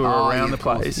a tour around the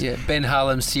place. Yeah, Ben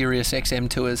Harlem's Sirius XM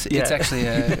tours. Yeah. It's actually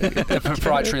a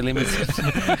proprietary limit. It's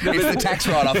the tax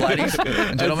write-off, ladies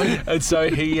and gentlemen. And so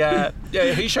he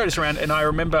showed us around, and I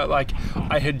remember, like,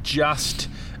 I had just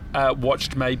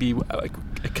watched maybe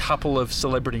a couple of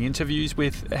celebrity interviews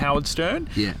with Howard Stern.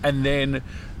 Yeah. And then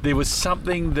there was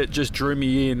something that just drew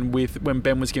me in with when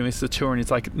Ben was giving us the tour, and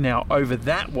it's like, now over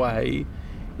that way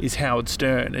is Howard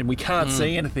Stern, and we can't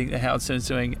see anything that Howard Stern's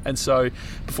doing. And so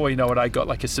before you know it, I got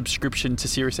like a subscription to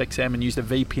SiriusXM and used a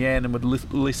VPN and would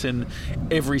listen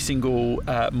every single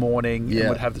morning and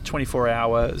would have the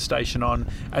 24-hour station on.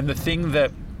 And the thing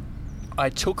that I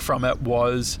took from it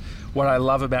was, what I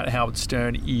love about Howard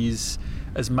Stern is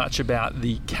as much about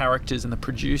the characters and the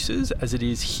producers as it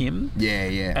is him.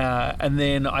 And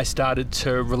then I started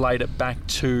to relate it back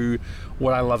to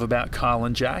what I love about Kyle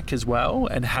and Jack as well,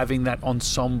 and having that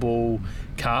ensemble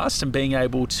cast and being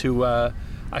able to,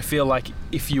 I feel like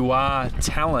if you are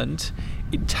talent,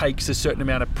 it takes a certain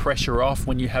amount of pressure off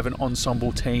when you have an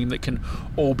ensemble team that can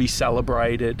all be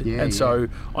celebrated. So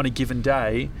on a given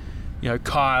day, you know,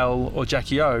 Kyle or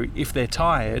Jackie O, if they're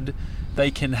tired, they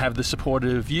can have the support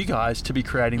of you guys to be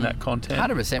creating that content.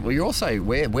 100%. Well, you're also,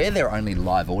 we're their only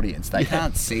live audience. They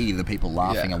can't see the people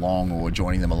laughing along or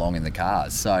joining them along in the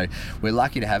cars. So we're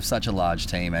lucky to have such a large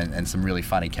team and some really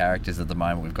funny characters at the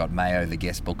moment. We've got Mayo, the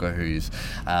guest booker, who's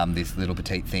this little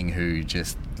petite thing who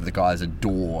just the guys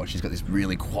adore. She's got this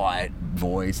really quiet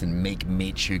voice, and Meek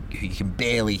Mitch, who you can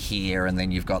barely hear, and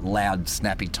then you've got loud,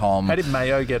 snappy Tom. How did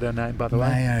Mayo get her name, by the way?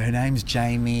 Mayo, her name's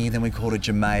Jamie, then we called her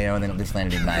Jamayo, and then it just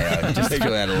landed in Mayo. Just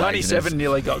threw out a 97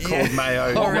 nearly got called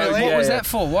Mayo. Oh, really? What was that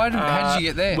for? How did you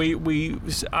get there? We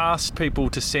asked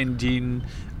people to send in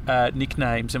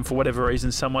nicknames, and for whatever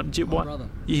reason, someone... His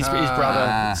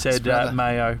brother said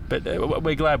Mayo, but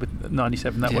we're glad with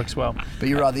 97, that works well. But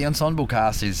you're right, the ensemble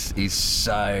cast is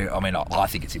so... I mean, I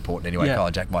think it's important anyway. Kyle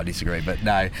and Jack might disagree, but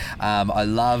no, I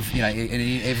love, you know,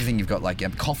 everything you've got,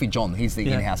 like Coffee John, he's the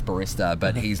in-house barista,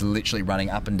 but he's literally running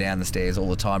up and down the stairs all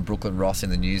the time. Brooklyn Ross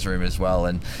in the newsroom as well,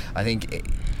 and I think...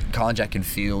 Kyle and Jack can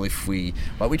feel if we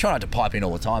try not to pipe in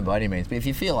all the time by any means, but if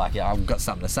you feel like I've got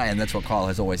something to say, and that's what Kyle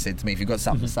has always said to me, if you've got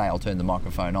something to say, I'll turn the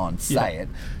microphone on, say it.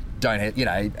 Don't, you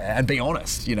know, and be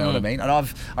honest, you know what I mean? And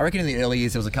I reckon in the early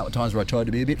years there was a couple of times where I tried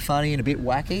to be a bit funny and a bit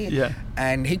wacky,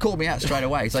 and he called me out straight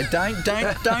away. He's like, don't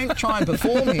try and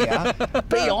perform here,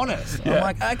 be honest. I'm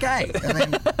like, okay, and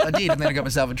then I did, and then I got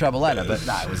myself in trouble later, but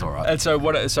no, it was all right. And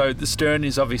so so the Stern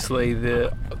is obviously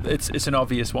it's an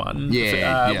obvious one.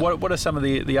 What are some of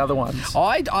the other ones?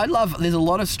 I love, there's a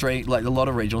lot of a lot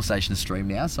of regional stations stream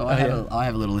now, so I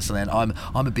have a little listen, and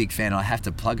I'm a big fan, and I have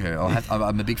to plug her.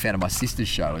 I'm a big fan of my sister's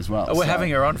show as well. We're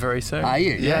having her on very soon. Are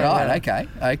you?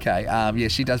 Okay.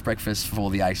 She does breakfast for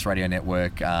the Ace Radio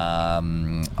Network,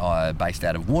 based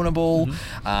out of Warrnambool,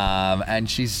 and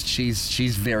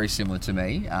she's very similar to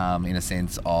me in a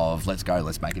sense of let's go,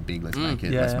 let's make it big, let's make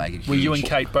it huge. Were you and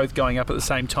Kate both going up at the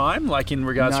same time, like in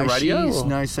regards to radio?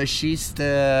 So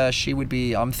she would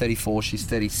be, I'm 34, she's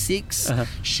 36.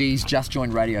 She's just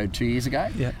joined radio 2 years ago,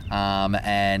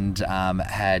 and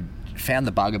had found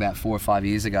the bug about 4 or 5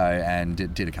 years ago, and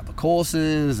did a couple of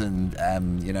courses, and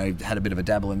had a bit of a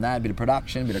dabble in that, a bit of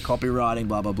production, a bit of copywriting,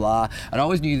 blah blah blah. And I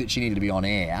always knew that she needed to be on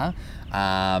air,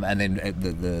 and then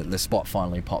the spot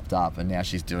finally popped up, and now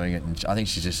she's doing it, and I think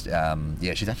she's just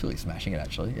she's absolutely smashing it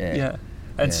actually.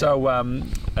 And so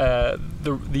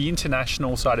the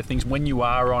international side of things, when you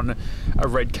are on a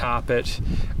red carpet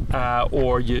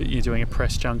or you're doing a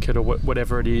press junket or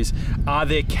whatever it is, are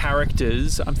there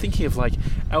characters? I'm thinking of like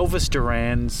Elvis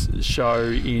Duran's show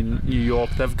in New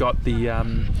York. They've got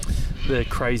the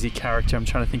crazy character. I'm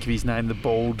trying to think of his name, the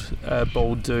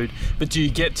bald dude. But do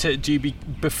you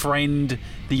befriend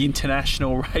the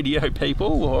international radio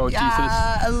people, or do you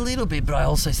a little bit? But I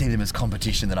also see them as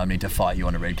competition that I need to fight you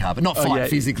on a red carpet, not fight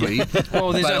physically.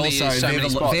 Well, there's only also so many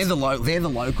spots. They're the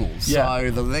locals,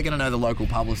 so they're going to know the local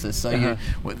publicists. So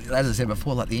as I said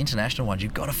before, like the international ones,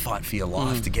 you've got to fight for your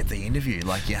life to get the interview.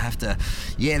 Like you have to.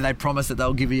 They promise that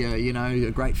they'll give you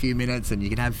a great few minutes, and you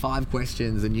can have 5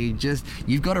 questions, and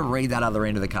you've got to read that other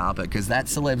end of the carpet, because that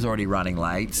celeb's already running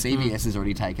late. CBS has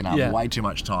already taken up way too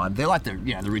much time. They're like the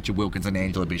Richard Wilkins and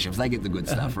Angela Bishops. They get the good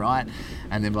stuff, right?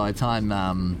 And then by the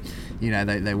time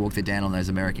they walk it down on those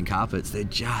American carpets, they're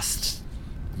just.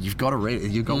 You've got to read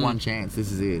it. You've got one chance.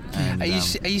 This is it. And, are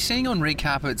you seeing on red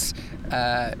carpets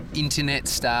internet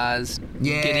stars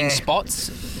getting spots?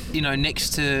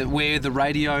 Next to where the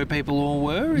radio people all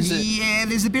were?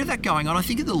 There's a bit of that going on. I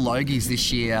think at the Logies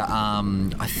this year,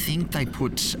 I think they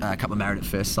put a couple of Married at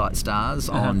First Sight stars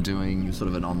on doing sort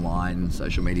of an online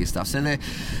social media stuff. So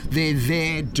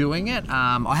they're doing it.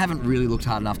 I haven't really looked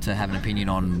hard enough to have an opinion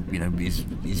on,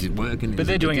 is it working? But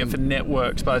they're doing it for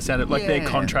networks by the sound of it, like they're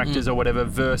contractors or whatever,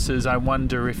 versus I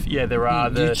wonder if, there are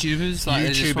the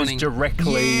YouTubers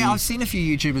directly. Yeah, I've seen a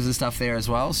few YouTubers and stuff there as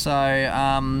well. So,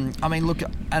 look,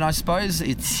 and and I suppose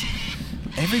it's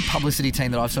every publicity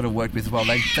team that I've sort of worked with. Well,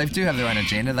 they do have their own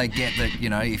agenda. They get that, you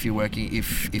know, if you're working,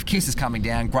 if Kiss is coming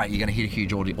down, great, you're going to hit a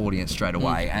huge audience straight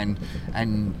away, and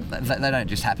they don't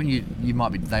just happen.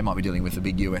 They might be dealing with a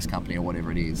big US company or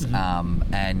whatever it is,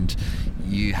 and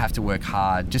you have to work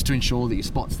hard just to ensure that your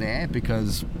spot's there,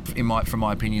 because from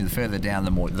my opinion, the further down,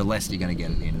 the less you're going to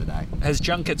get at the end of the day. Has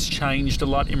junkets changed a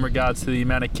lot in regards to the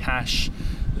amount of cash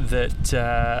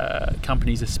that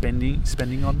companies are spending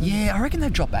on them? Yeah, I reckon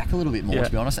they've dropped back a little bit more, to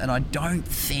be honest. And I don't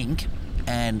think,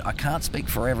 and I can't speak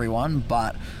for everyone,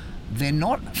 but they're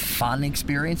not fun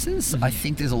experiences. I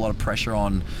think there's a lot of pressure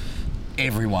on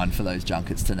everyone for those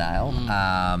junkets to nail.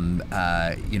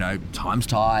 You know, time's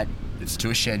tight. It's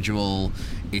to a schedule.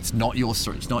 It's not your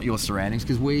surroundings,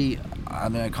 because I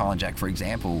know Kyle and Jack, for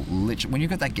example, literally, when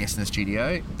you've got that guest in the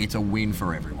studio, it's a win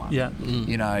for everyone. Yeah.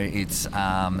 You know, it's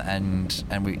and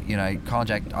we, you know, Kyle and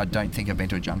Jack, I don't think have been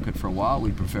to a junket for a while.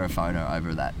 We'd prefer a phono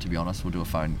over that, to be honest. We'll do a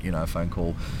phone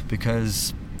call,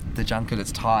 because the junket,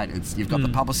 it's tight. You've got the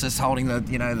publicist holding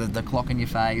the clock in your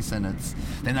face, and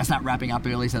then they start wrapping up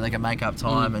early so they can make up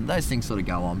time, and those things sort of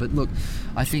go on. But look,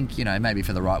 I think, you know, maybe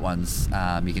for the right ones,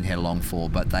 you can head along for,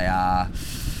 but they're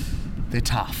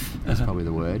tough. That's probably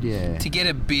the word. Yeah. To get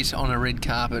a bit on a red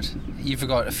carpet, you've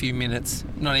got a few minutes.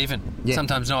 Not even. Yeah.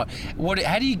 Sometimes not.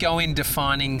 How do you go in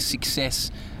defining success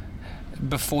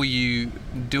before you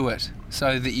do it,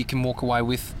 so that you can walk away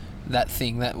with that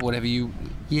thing, that whatever you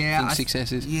think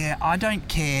success is? Yeah, I don't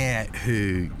care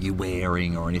who you're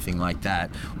wearing or anything like that.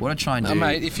 What I try and do...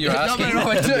 mate, if you're asking... No,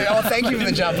 I do. Oh, thank you for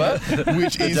the jumper,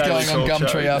 which is going on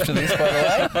Gumtree after this, by the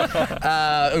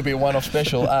way. It'll be a one-off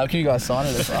special. Can you guys sign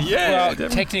it as well? Yeah, well,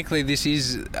 technically this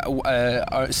is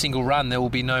a single run. There will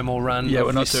be no more run. Yeah,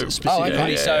 we're not doing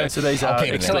specific. So these are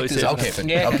exclusive. I'll keep it.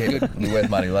 Yeah. I'll keep it. You're worth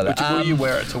money later. Will you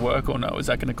wear it to work or no? Is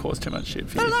that going to cause too much shit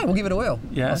for you? I don't know. We'll give it a whirl.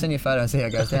 Yeah. I'll send you a photo and see how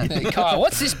it goes down. Kyle,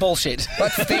 what's this bullshit?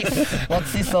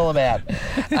 What's this all about?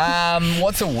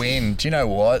 What's a win? Do you know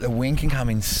what? A win can come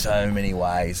in so many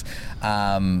ways.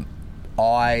 For me,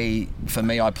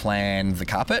 I plan the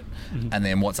carpet, and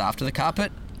then what's after the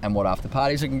carpet, and what after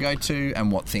parties we can go to,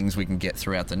 and what things we can get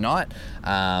throughout the night.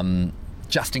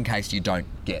 Just in case you don't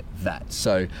get that.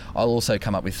 So I'll also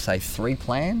come up with, say, 3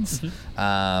 plans.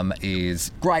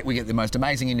 Is great, we get the most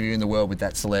amazing interview in the world with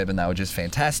that celeb and they were just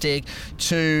fantastic.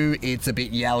 2, it's a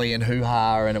bit yelly and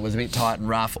hoo-ha and it was a bit tight and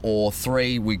rough. Or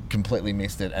 3, we completely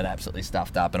missed it and absolutely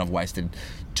stuffed up and I've wasted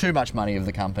too much money of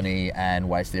the company and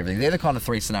wasted everything. They're the kind of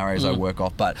 3 scenarios I work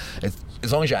off, but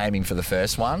as long as you're aiming for the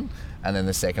first one, and then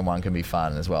the second one can be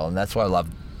fun as well. And that's why I love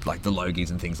like the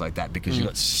Logies and things like that, because you've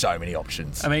got so many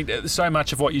options. I mean, so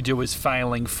much of what you do is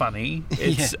failing funny.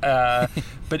 It's,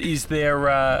 but is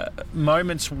there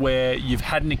moments where you've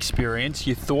had an experience,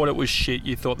 you thought it was shit,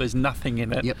 you thought there's nothing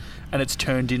in it, and it's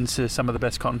turned into some of the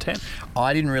best content?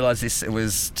 I didn't realise this. It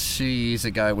was 2 years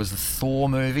ago. It was the Thor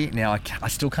movie. Now, I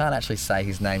still can't actually say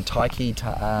his name. Taiki,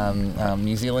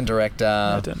 New Zealand director.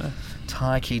 I don't know.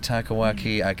 Taiki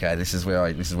Takawaki. Okay, this is where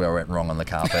I went wrong on the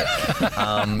carpet.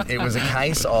 It was a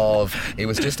case of, it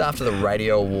was just after the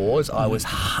Radio Awards. I was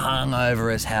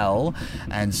hungover as hell,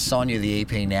 and Sonia, the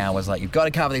EP now, was like, "You've got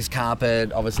to cover this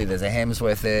carpet. Obviously, there's a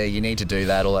Hemsworth there. You need to do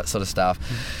that. All that sort of stuff."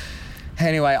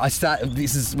 Anyway,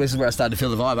 this is where I started to feel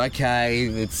the vibe.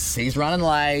 Okay, he's running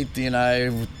late. You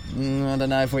know, I don't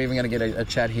know if we're even going to get a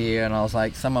chat here. And I was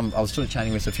like, I was sort of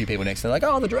chatting with a few people next to, like,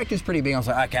 oh, the director's pretty big. I was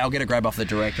like, okay, I'll get a grab off the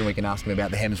director and we can ask him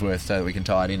about the Hemsworth so that we can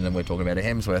tie it in and we're talking about a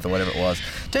Hemsworth or whatever it was.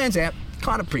 Turns out,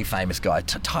 kind of pretty famous guy,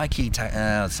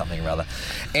 Taiki, something or other.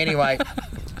 Anyway,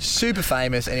 super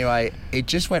famous. Anyway, it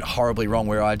just went horribly wrong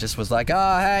where I just was like,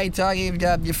 oh, hey,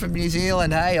 Taiki, you're from New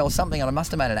Zealand, hey, or something. And I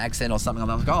must have made an accent or something.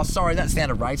 And I was like, oh, sorry, that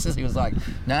sounded racist. He was like,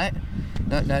 no,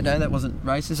 that wasn't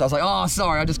racist. I was like, oh,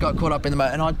 sorry, I just got caught up in the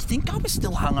moment. And I think I was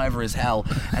still hungover as hell.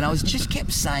 And I was just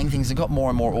kept saying things that got more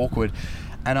and more awkward.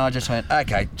 And I just went,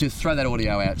 okay, just throw that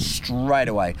audio out straight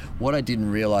away. What I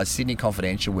didn't realise, Sydney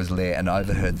Confidential was there and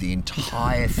overheard the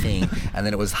entire thing. And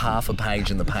then it was half a page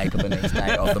in the paper the next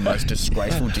day of the most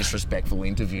disgraceful, disrespectful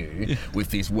interview with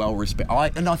this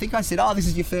well-respected... And I think I said, oh, this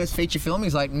is your first feature film?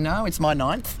 He's like, no, it's my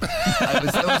 9th. It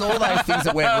was all those things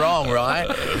that went wrong, right?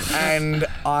 And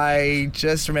I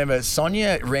just remember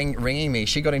Sonia ringing me.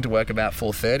 She got into work about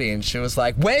 4:30 and she was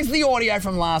like, where's the audio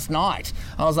from last night?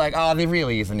 I was like, oh, there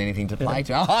really isn't anything to play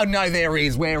to. Oh, no, there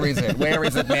is. Where is it? Where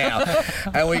is it now?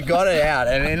 And we got it out.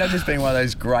 And it ended up just being one of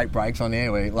those great breaks on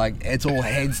air where, like, it's all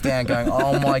heads down going,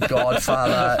 oh, my God,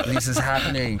 Father, this is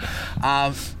happening.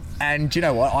 And do you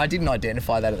know what? I didn't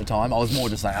identify that at the time. I was more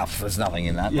just like, there's nothing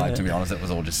in that. Yeah. Like, to be honest, it was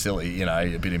all just silly, you know,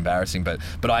 a bit embarrassing. But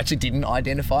I actually didn't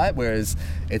identify it, whereas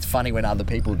it's funny when other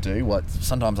people do.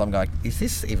 Sometimes I'm going, is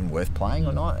this even worth playing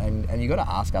or not? And you got to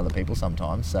ask other people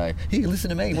sometimes. So, here, listen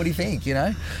to me. What do you think, you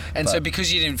know? And so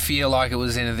because you didn't feel like it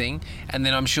was anything, and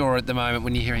then I'm sure at the moment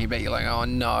when you're hearing about it, you're like, oh,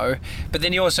 no. But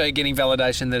then you're also getting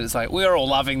validation that it's like, we're all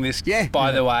loving this,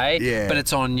 by the way, but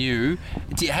it's on you.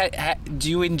 Do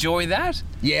you enjoy that?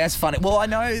 Yeah, it's funny. Well, I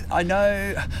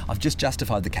know. I've just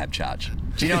justified the cab charge.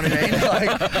 Do you know what I mean?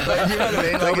 Like, you know what I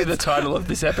mean? That'll be the title of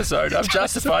this episode. I've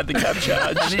justified the cab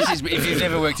charge. And this is, if you've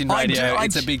never worked in radio,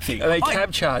 it's a big thing. Are they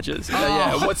cab charges?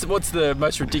 Yeah. What's the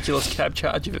most ridiculous cab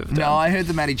charge you've ever done? No, I heard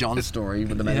the Matty John story.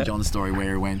 John story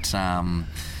where he went.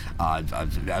 I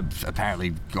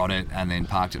apparently got it and then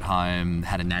parked at home,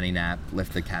 had a nanny nap,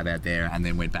 left the cab out there, and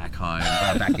then went back home,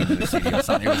 back into the city or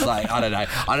something. It was like, I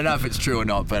don't know if it's true or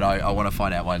not, but I want to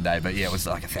find out one day. But yeah, it was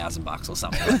like $1,000 or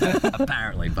something like that,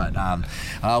 apparently. But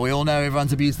we all know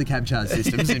everyone's abused the cab charge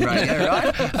systems in radio,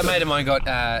 right? A mate of mine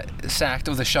got sacked,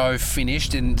 or the show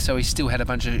finished, and so he still had a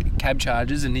bunch of cab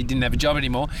charges, and he didn't have a job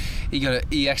anymore.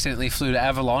 He accidentally flew to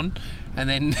Avalon, and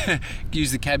then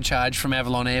used the cab charge from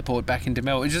Avalon Airport back into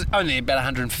Melbourne, which is only about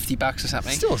 $150 or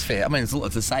something. Still, it's fair. I mean, it's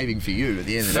a saving for you at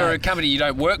the end of the day. For a company you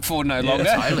don't work for no longer.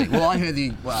 Totally. Well, I heard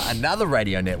another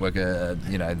radio network,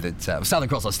 Southern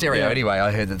Cross or Stereo. Anyway,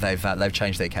 I heard that they've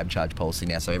changed their cab charge policy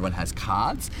now, so everyone has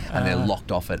cards and they're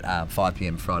locked off at 5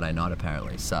 p.m. Friday night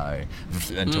apparently. So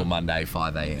until Monday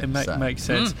 5 a.m. It makes sense. That makes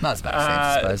sense. I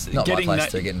suppose. Not my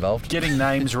place to get involved. Getting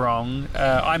names wrong.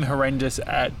 I'm horrendous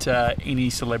at any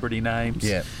celebrity names.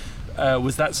 Yeah.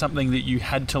 Was that something that you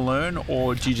had to learn,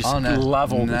 or do you just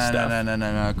love all this stuff?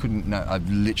 No. I couldn't. No,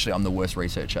 I'm the worst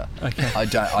researcher. Okay.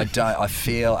 I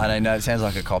feel, and I know it sounds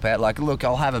like a cop out. Like, look,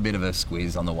 I'll have a bit of a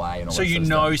squeeze on the way. And all so that you sort of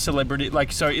know stuff. celebrity,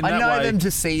 like, so in that way. I know them to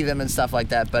see them and stuff like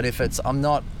that. But if it's, I'm.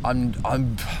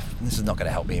 This is not going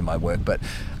to help me in my work, but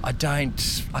I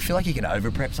feel like you can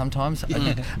over prep sometimes,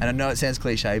 and I know it sounds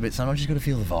cliche, but sometimes you just got to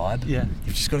feel the vibe. Yeah,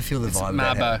 you've just got to feel the vibe.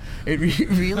 Mabo. It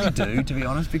really do, to be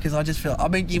honest, because I just feel. I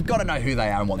mean, you've got to know who they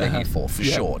are and what they're here for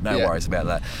sure. No worries about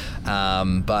that.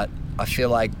 But I feel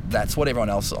like that's what everyone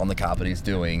else on the carpet is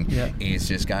doing. Is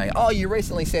just going, oh, you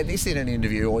recently said this in an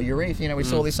interview, or we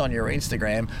saw this on your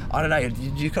Instagram. I don't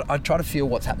know. I try to feel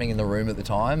what's happening in the room at the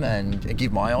time and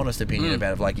give my honest opinion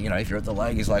about it. Like, if you're at the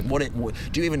Logies, like,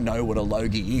 do you even know what a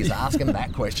Logie is? Ask them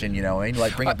that question. You know what I mean?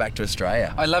 Like, bring it back to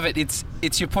Australia. I love it.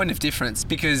 It's your point of difference,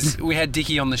 because we had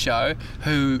Dickie on the show.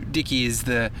 Dickie is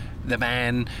the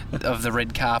man of the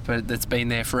red carpet that's been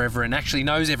there forever and actually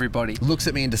knows everybody. Looks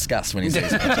at me in disgust when he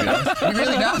sees me. He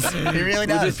really does. He really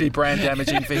does. Would this be brand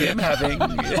damaging for him, having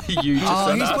you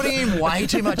just he's putting in way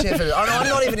too much effort. I'm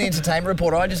not even an entertainment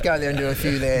reporter. I just go there and do a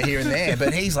few here and there.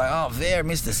 But he's like, oh, there,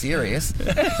 Mr. Serious.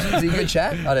 Is he a good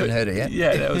chat? I haven't heard it yet.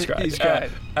 Yeah, that was great. He's great.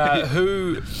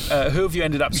 Who have you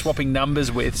ended up swapping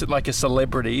numbers with, like a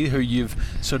celebrity who you've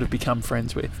sort of become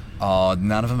friends with? Oh,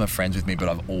 none of them are friends with me, but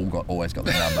I've always got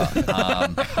their number.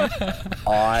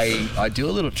 I do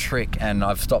a little trick, and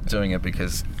I've stopped doing it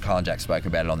because Kyle and Jack spoke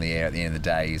about it on the air. At the end of the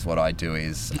day, is what I do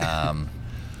is I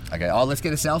go, oh, let's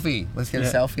get a selfie.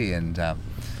 And then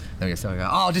we go, oh,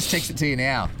 I'll just text it to you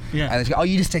now. Yeah. And then she go, oh,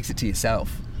 you just text it to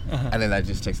yourself. And then they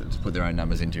just text it to put their own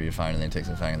numbers into your phone, and then text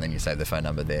the phone, and then you save the phone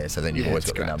number there. So then you've always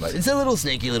got the number. It's a little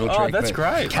sneaky little trick. Oh, that's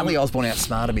great. Kelly Osbourne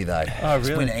outsmarted me though. Oh,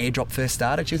 really? When AirDrop first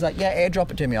started, she was like, "Yeah,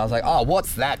 AirDrop it to me." I was like, "Oh,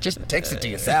 what's that? Just text it to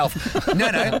yourself." No,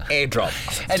 AirDrop.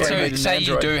 And so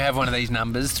you do have one of these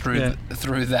numbers through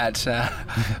that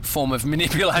form of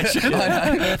manipulation.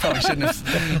 I know. Probably shouldn't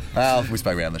have. Well, we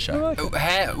spoke about it on the show.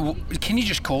 Can you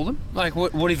just call them? Like,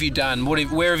 what have you done?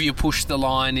 Where have you pushed the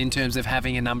line in terms of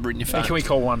having a number in your phone? Can we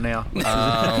call one now?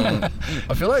 I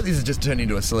feel like this has just turned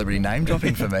into a celebrity name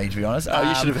dropping for me, to be honest.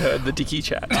 You should have heard the Dickie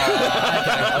chat. Okay.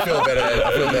 I feel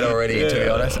better already, to be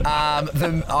honest.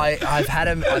 I've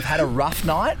had a rough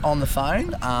night on the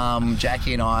phone.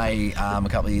 Jackie and I, a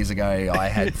couple of years ago, I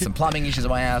had some plumbing issues at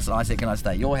my house. I said, "Can I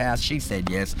stay at your house?" She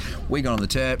said yes. We got on the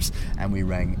Terps and we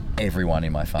rang everyone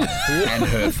in my phone and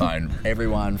her phone.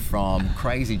 Everyone from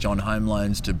crazy John Home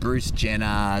Loans to Bruce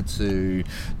Jenner to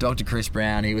Dr. Chris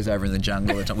Brown. He was over in the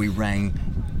jungle. We rang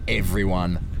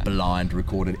everyone blind,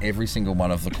 recorded every single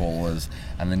one of the callers,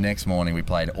 and the next morning we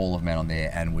played all of Men on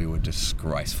there, and we were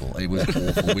disgraceful. It was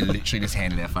awful. We literally just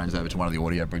handed our phones over to one of the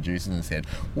audio producers and said,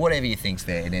 "Whatever you think's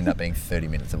there." It ended up being 30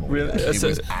 minutes of audio. Really? It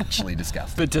was actually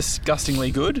disgusting. But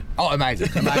disgustingly good? Oh, amazing.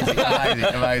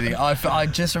 I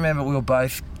just remember we were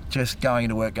both just going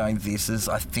to work going, I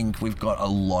think we've got a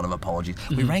lot of apologies.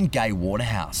 We rang Gay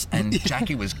Waterhouse and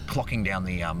Jackie was clocking down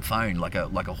the phone like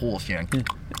a horse, you know,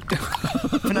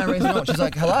 for no reason at all. She's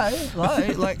like, hello,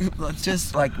 like it's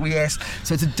just like we asked.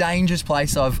 So it's a dangerous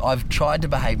place. I've tried to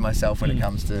behave myself when it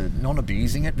comes to not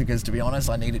abusing it, because to be honest,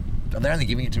 I need it. They're only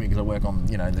giving it to me because I work on,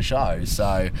 you know, the show.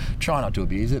 So try not to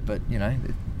abuse it, but you know,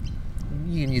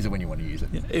 you can use it when you want to use it.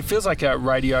 It feels like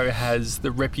radio has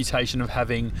the reputation of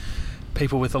having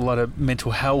people with a lot of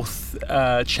mental health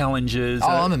challenges. Oh,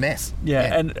 I'm a mess.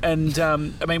 Yeah. And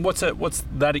I mean, what's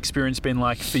that experience been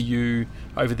like for you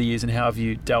over the years, and how have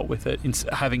you dealt with it in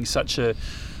having such a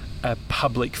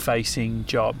public-facing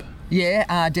job?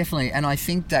 Yeah, definitely. And I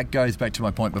think that goes back to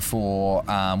my point before,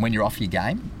 when you're off your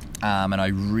game. And I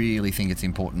really think it's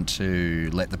important to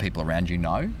let the people around you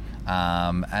know.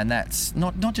 And that's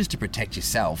not just to protect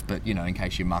yourself, but, you know, in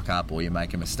case you muck up or you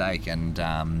make a mistake. And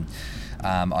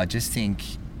I just think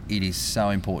it is so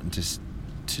important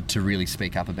to really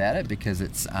speak up about it, because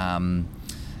it's,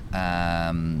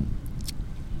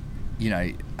 you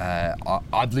know,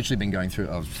 I've literally been going through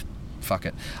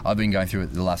I've been going through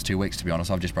it the last 2 weeks, to be honest.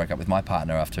 I've just broke up with my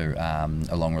partner after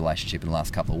a long relationship in the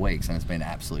last couple of weeks, and it's been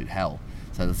absolute hell.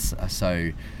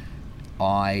 So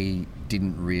I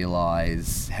didn't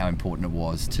realise how important it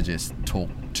was to just talk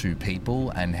to people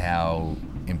and how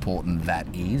important that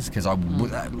is, because a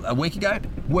week ago,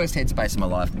 worst headspace of my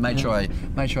life. Made sure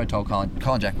I told Colin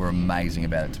and Jack were amazing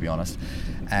about it, to be honest.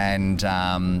 And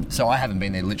so I haven't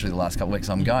been there literally the last couple of weeks.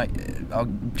 I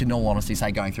can all honesty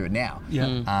say going through it now.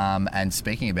 Yeah. And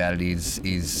speaking about it is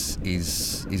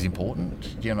important.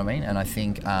 Do you know what I mean? And I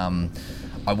think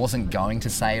I wasn't going to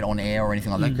say it on air or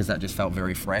anything like that, because that just felt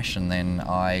very fresh. And then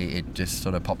it just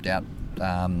sort of popped out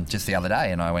just the other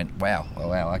day, and I went, wow,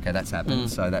 okay, that's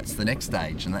happened. So that's the next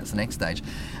stage, and that's the next stage.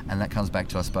 And that comes back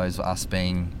to, I suppose, us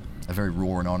being a very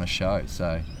raw and honest show.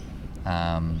 So,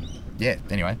 yeah,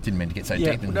 anyway, didn't mean to get so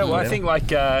deep. No, I think like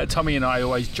Tommy and I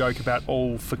always joke about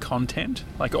all for content,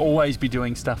 like always be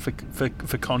doing stuff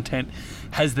for content.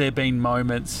 Has there been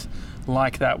moments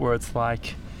like that where it's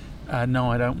like,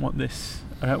 no, I don't want this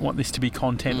to be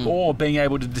content, or being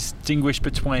able to distinguish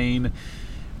between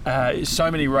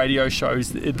so many radio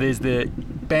shows, there's the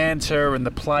banter and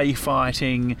the play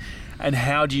fighting, and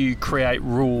how do you create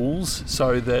rules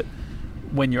so that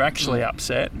when you're actually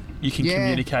upset, you can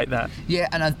communicate that? Yeah,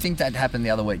 and I think that happened the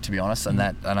other week, to be honest. And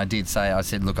I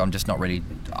said, look, I'm just not ready.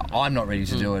 I'm not ready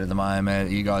to do it at the moment.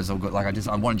 You guys all good. Like,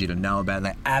 I wanted you to know about it.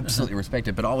 They absolutely respect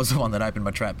it. But I was the one that opened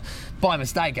my trap by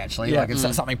mistake, actually. Yeah. Like,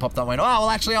 something popped up and went, oh, well,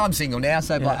 actually, I'm single now.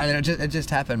 So, and then it just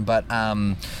happened. But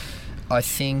I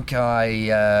think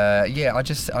I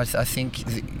think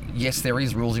yes, there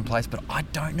is rules in place, but I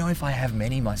don't know if I have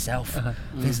many myself.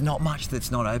 There's not much that's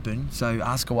not open, so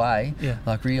ask away. Yeah.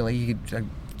 Like, really,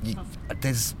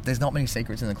 there's not many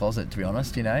secrets in the closet, to be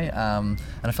honest, you know. And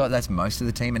I feel like that's most of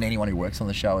the team and anyone who works on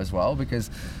the show as well, because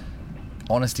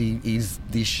honesty is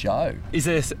this show. Is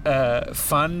there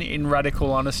fun in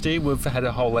radical honesty? We've had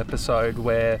a whole episode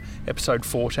episode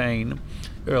 14,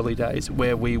 early days,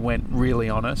 where we went really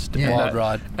honest. Yeah. Wild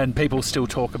ride. And people still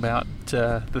talk about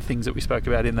the things that we spoke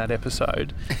about in that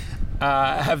episode.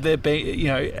 Have there been, you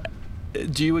know,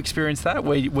 do you experience that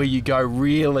where you go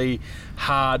really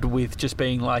hard with just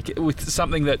being like, with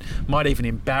something that might even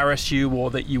embarrass you or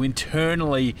that you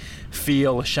internally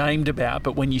feel ashamed about,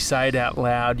 but when you say it out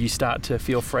loud, you start to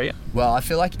feel freer? Well, I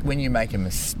feel like when you make a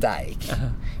mistake,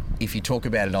 if you talk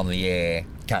about it on the air,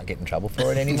 can't get in trouble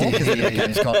for it anymore, because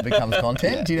it becomes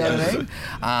content. Do you know what I mean?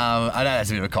 I know that's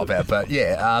a bit of a cop-out, but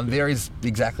there is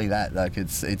exactly that. Like,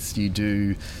 it's you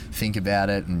do think about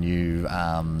it, and you,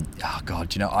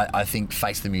 I think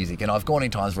face the music. And I've gone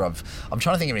in times where I'm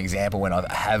trying to think of an example when I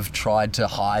have tried to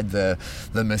hide the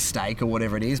mistake or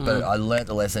whatever it is, but I learnt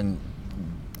the lesson.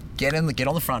 Get on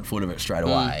the front foot of it straight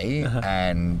away,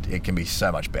 and it can be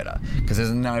so much better, because there's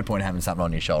no point having something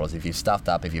on your shoulders if you've stuffed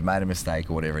up, if you've made a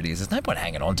mistake or whatever it is. There's no point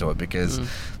hanging on to it, because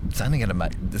it's not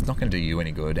going to do you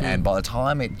any good. And by the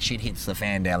time shit hits the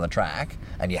fan down the track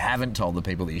and you haven't told the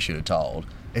people that you should have told,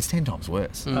 it's 10 times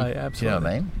worse. Oh, absolutely. Do you know what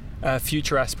I mean?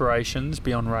 Future aspirations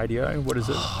beyond radio, what is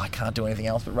it? I can't do anything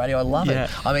else but radio. I love it.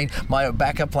 I mean, my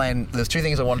backup plan, there's two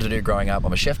things I wanted to do growing up.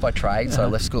 I'm a chef by trade, so I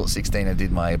left school at 16 and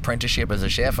did my apprenticeship as a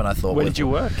chef, and I thought... Where did you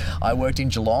work? I worked in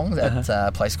Geelong at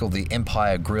a place called the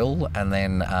Empire Grill, and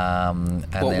then...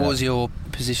 what was your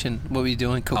position? What were you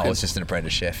doing? Cooking? I was just an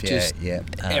apprentice chef,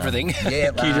 everything?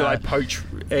 Yeah. Can you do like poach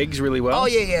eggs really well? Oh,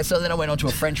 yeah. So then I went on to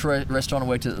a French restaurant. I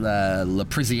worked at La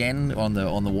Parisienne on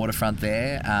the waterfront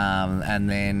there, and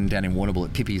then down in Warrnambool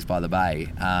at Pippi's by the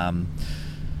Bay.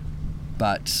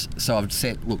 But so I've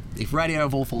said, look, if Radio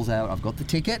of All falls out, I've got the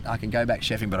ticket. I can go back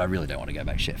chefing, but I really don't want to go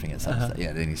back chefing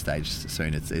at any stage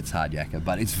soon. It's hard yakka,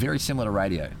 but it's very similar to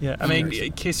radio. Yeah, I mean,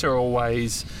 Kiss are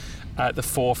always at the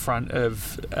forefront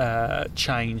of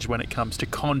change when it comes to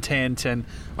content, and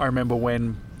I remember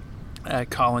when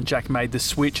Kyle and Jack made the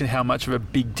switch and how much of a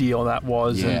big deal that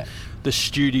was. And the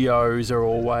studios are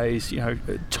always,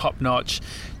 top notch.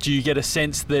 Do you get a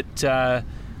sense that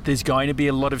there's going to be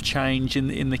a lot of change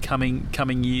in the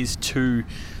coming years to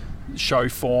show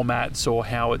formats or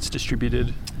how it's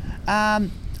distributed? I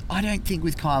don't think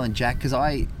with Kyle and Jack, because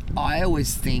I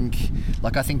always think,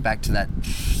 I think back to that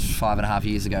 5.5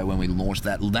 years ago when we launched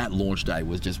that launch day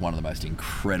was just one of the most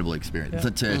incredible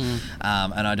experiences.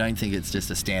 And I don't think it's just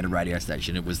a standard radio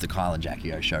station. It was the Kyle and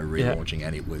Jackie O show relaunching,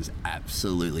 and it was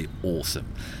absolutely awesome.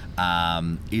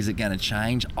 Is it going to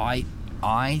change?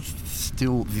 I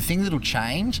still, the thing that'll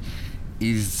change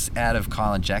is out of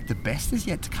Kyle and Jack, the best is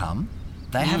yet to come.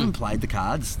 They haven't played the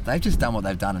cards. They've just done what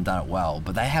they've done and done it well,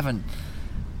 but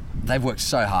they've worked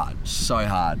so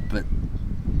hard, but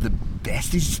the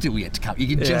best is still yet to come. You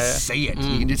can just see it.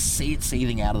 You can just see it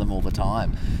seething out of them all the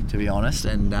time, to be honest.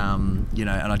 And, and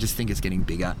I just think it's getting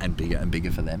bigger and bigger and bigger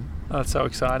for them. Oh, that's so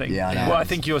exciting. Yeah, I know. Well, I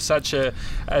think you're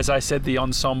as I said, the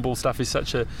ensemble stuff is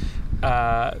such a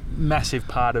massive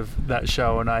part of that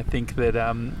show, and I think that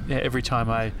every time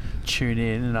I tune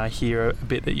in and I hear a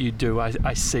bit that you do,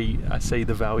 I see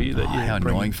the value that you bring. How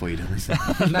annoying for you to listen.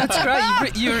 That's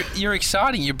great. You're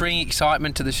exciting. You're bringing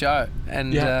excitement to the show,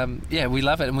 and we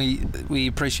love it, and we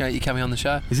appreciate you coming on the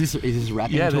show. Is this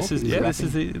wrapping? Yeah, talk? this is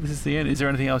the end. Is there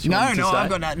anything else you want to say? I've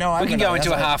got no. We can go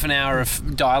into a half an hour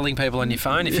of dialing people on your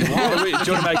phone if you want. Do you want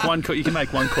to make one call? You can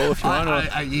make one call if you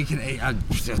want. You can.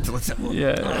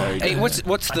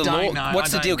 What's the law?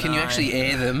 What's the deal? Can you actually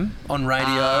air them on radio?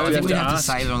 I think we have to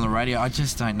say them on the radio. I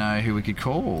just don't know who we could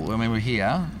call. I mean, we're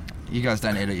here. You guys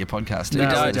don't edit your podcast, do you?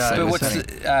 No, we don't. But what's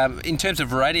in terms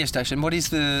of radio station? What is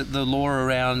the law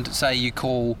around? Say you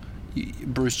call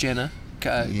Bruce Jenner.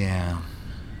 Yeah.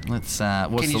 Let's.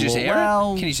 What's Can you the just law? air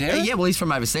Well, it? Can you just air it? Yeah. Well, he's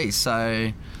from overseas,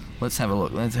 so. Let's have a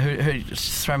look. Who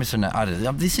just throw me some.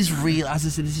 This is real. As I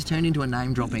said, this has turned into a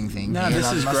name dropping thing. No,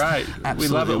 this is great. We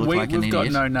love it. We've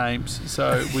got no names,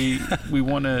 so we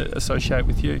want to associate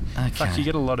with you. Okay. In fact, you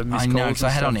get a lot of missed calls. I know, because I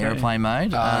had on airplane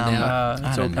mode.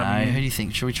 I don't know. Who do you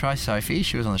think? Should we try Sophie?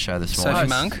 She was on the show this morning. Sophie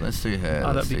Monk. Let's do her.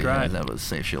 Oh, that'd be great. Let's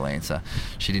see if she'll answer.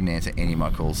 She didn't answer any of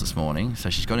my calls this morning, so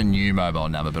she's got a new mobile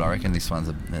number, but I reckon this one's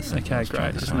okay,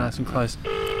 great. Just nice and close.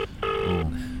 Ooh.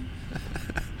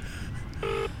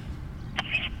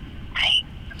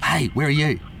 Hey, where are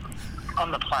you?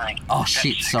 On the plane. Oh,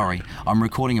 shit, sorry. I'm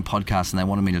recording a podcast and they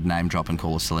wanted me to name drop and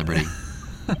call a celebrity.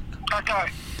 Okay.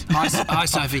 Hi,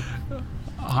 Sophie.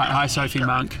 Hi, Sophie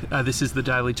Monk. This is the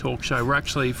Daily Talk Show. We're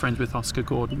actually friends with Oscar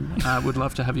Gordon. Would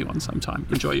love to have you on sometime.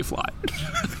 Enjoy your flight.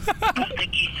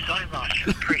 Thank you so much.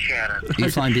 Appreciate it. Are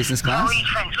you flying business class? Are you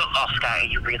friends with Oscar? Are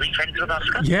you really friends with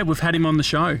Oscar? Yeah, we've had him on the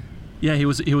show. Yeah, he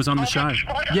was on the show.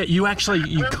 Yeah, you Well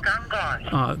done, guys.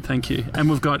 Oh, thank you.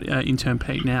 And we've got Intern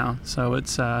Pete now, so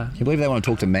it's. Can you believe they want to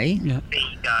talk to me? Yeah. There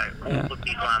you go. All the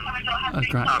big ones. Oh,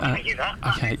 great. Can I hear that?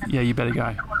 Okay. Yeah, you better go.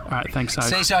 All right. Thanks, Soph.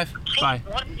 See you, Soph. Bye.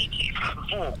 What did you do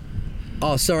before?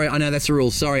 Oh, sorry. I know that's the rule.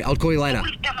 Sorry. I'll call you later.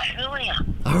 We've done it earlier.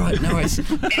 All right. No worries.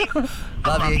 Love you.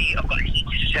 I've got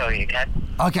heaps to tell you, okay?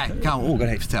 Okay. Come on. Oh, got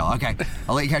heaps to tell. Okay.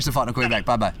 I'll let you catch the fight and I'll call you back.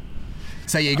 Bye-bye.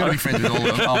 So, yeah, you've got to be friends with all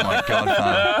of them. Oh, my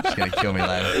God, she's going to kill me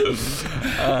later.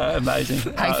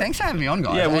 Amazing. Hey, thanks for having me on,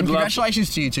 guys. Yeah, and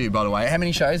congratulations to you too, by the way. How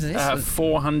many shows is this?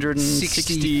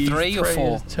 463 or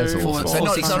 4? That's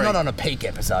awesome. So not on a peak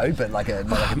episode, but like a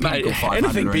pinnacle 500.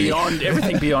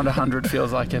 Everything beyond 100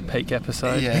 feels like a peak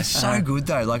episode. Yeah. It's so good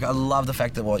though. Like I love the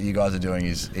fact that what you guys are doing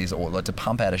is like to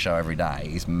pump out a show every day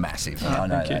is massive. I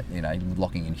know that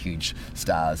locking in huge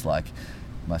stars like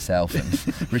myself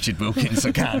and Richard Wilkins.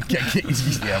 I can't get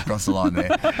across the line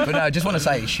there. But no, I just want to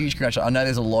say huge congratulations. I know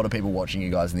there's a lot of people watching you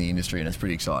guys in the industry and it's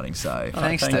pretty exciting. So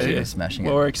thanks, thank Steve. you for smashing it.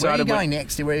 Well, we're excited. Where are you going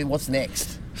next? What's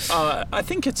next? I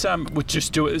think it's we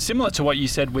just do it similar to what you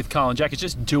said with Kyle and Jack. It's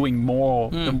just doing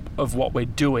more of what we're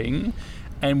doing.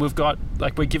 And we've got,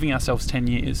 we're giving ourselves 10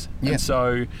 years. Yeah. And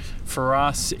so for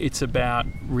us, it's about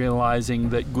realising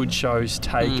that good shows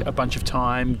take a bunch of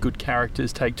time, good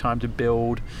characters take time to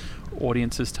build,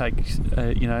 audiences take,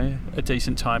 a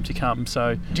decent time to come.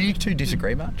 So, do you two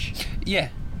disagree much? Yeah.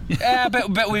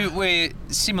 But we're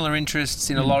similar interests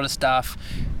in a lot of stuff.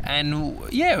 And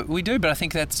yeah, we do, but I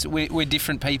think we're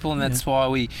different people, and that's why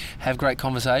we have great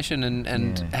conversation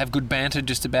and have good banter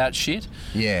just about shit.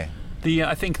 Yeah.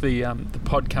 I think the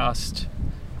podcast,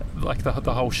 like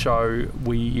the whole show,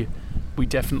 we we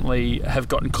definitely have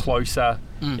gotten closer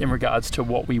in regards to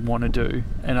what we want to do,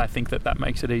 and I think that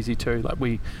makes it easy too.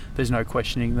 Like there's no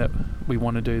questioning that we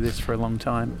want to do this for a long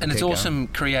time. And it's awesome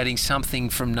creating something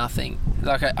from nothing.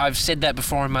 Like I've said that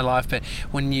before in my life, but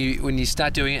when you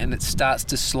start doing it and it starts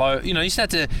to slow, you start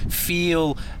to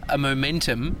feel a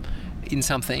momentum in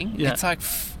something. Yeah. It's like,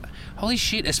 holy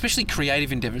shit, especially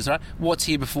creative endeavours, right? What's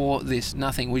here before this?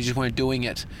 Nothing. We just weren't doing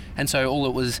it. And so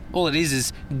all it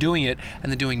is doing it,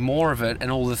 and then doing more of it,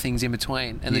 and all the things in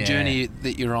between, and the journey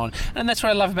that you're on. And that's what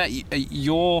I love about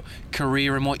your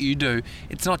career and what you do.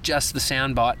 It's not just the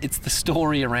soundbite, it's the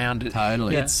story around it.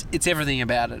 Totally. Yeah. It's everything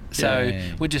about it. So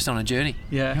we're just on a journey.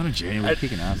 Yeah. You're on a journey, we're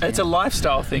kicking ass. It's a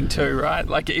lifestyle thing too, right?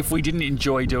 Like if we didn't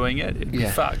enjoy doing it, it'd be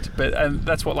fucked. But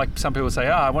that's what like some people say,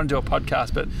 I want to do a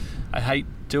podcast, but I hate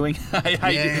doing doing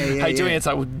it. It's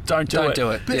like, well, don't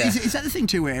do it. But is that the thing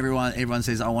too, where everyone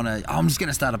says, I'm just going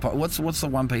to start a podcast. What's the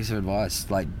one piece of advice?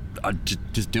 Like,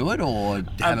 just do it, or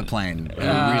have a plan,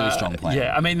 a really strong plan?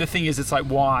 Yeah, I mean, the thing is, it's like,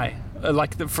 why?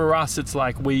 For us, it's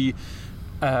like we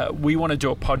want to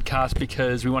do a podcast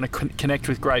because we want to connect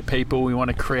with great people. We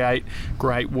want to create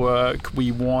great work.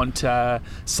 We want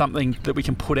something that we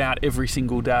can put out every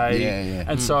single day.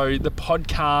 And so the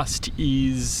podcast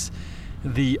is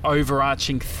the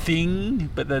overarching thing,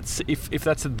 but that's if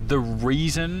that's the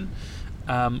reason.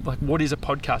 Like, what is a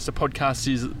podcast? A podcast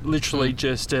is literally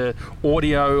just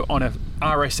audio on a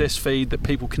RSS feed that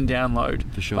people can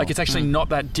download. For sure. Like, it's actually not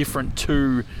that different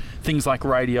to things like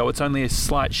radio. It's only a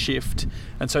slight shift.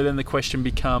 And so then the question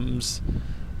becomes,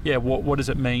 what does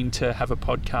it mean to have a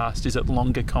podcast? Is it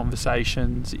longer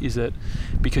conversations? Is it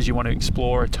because you want to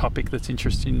explore a topic that's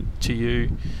interesting to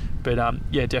you? But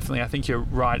definitely, I think you're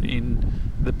right in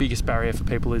the biggest barrier for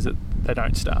people is that they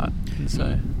don't start. And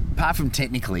so, apart from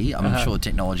technically, I'm sure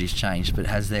technology's changed, but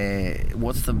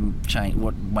what's the change?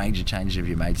 What major changes have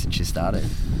you made since you started?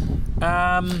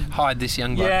 Hide this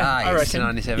young bloke. I reckon. Mr.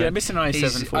 97. Yeah, Mr.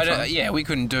 97 full time. We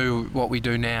couldn't do what we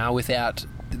do now without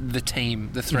the team,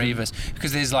 the three of us,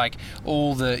 because there's like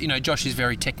all the, Josh is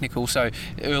very technical, so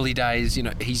early days,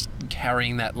 he's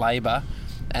carrying that labour,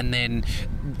 and then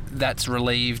that's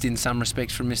relieved in some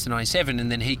respects from Mr. 97, and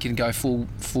then he can go full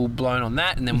blown on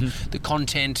that, and then the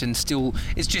content, and still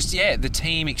it's just the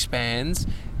team expands,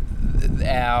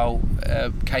 our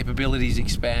capabilities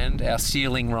expand, our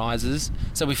ceiling rises,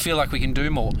 so we feel like we can do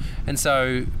more, and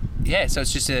so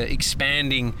it's just a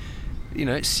expanding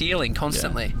ceiling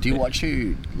constantly. Do you watch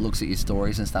who looks at your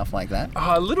stories and stuff like that?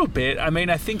 A little bit. I mean,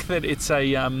 I think that it's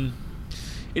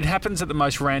it happens at the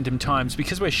most random times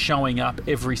because we're showing up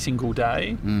every single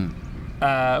day.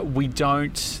 We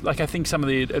don't, I think some of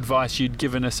the advice you'd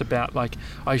given us about,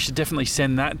 I should definitely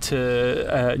send that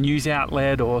to a news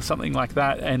outlet or something like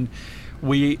that. And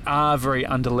we are very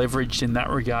under-leveraged in that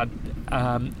regard.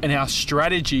 And our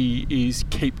strategy is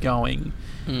keep going.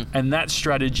 And that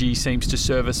strategy seems to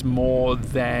serve us more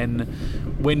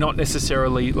than we're not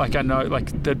necessarily, I know,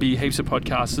 there'd be heaps of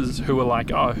podcasters who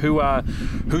are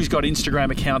who's got Instagram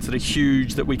accounts that are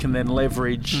huge that we can then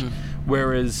leverage,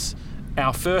 whereas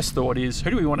our first thought is, who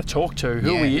do we want to talk to?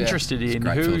 Who are we interested in?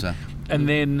 Filter. And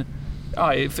then,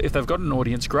 if they've got an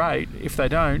audience, great. If they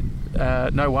don't,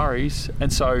 no worries.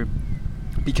 And so,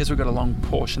 because we've got a long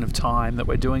portion of time that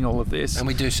we're doing all of this, and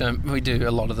we do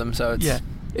a lot of them, so it's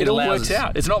it all works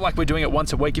out. It's not like we're doing it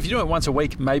once a week. If you're doing it once a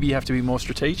week, maybe you have to be more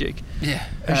strategic. Yeah.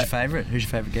 Who's your favourite? Who's your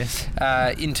favourite guest?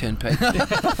 Intern Pete.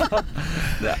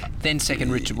 Then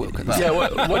second, Richard Wilkins. Yeah.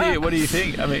 What do you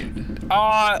think? I mean,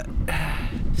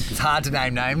 it's hard to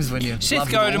name names when you. Seth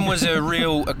Godin was a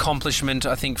real accomplishment,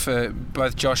 I think, for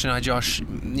both Josh and I. Josh,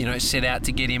 set out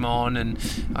to get him on, and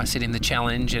I set him the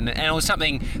challenge, and it was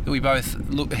something that we both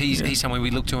look. He's someone we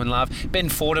look to and love. Ben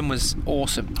Fordham was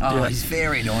awesome. Oh, he's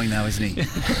very annoying though, isn't he?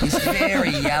 He's very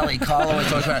yelly. Kyle always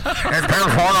talks about. And Ben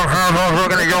Fordham, we're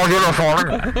going to go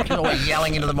uniform. He's always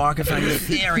yelling into the microphone. He's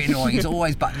very annoying. He's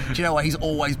always. Do you know what? He's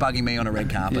always bugging me on a red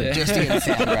carpet just to get the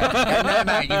sound right. No,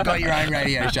 mate, you've got your own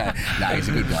radio show. No, he's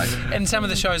a good bloke. And some of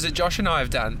the shows that Josh and I have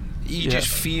done, you just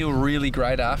feel really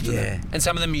great after them. And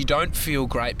some of them you don't feel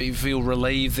great, but you feel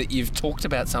relieved that you've talked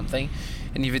about something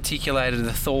and you've articulated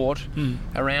a thought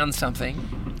around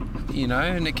something,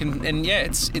 and it can, and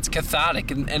it's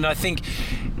cathartic. And I think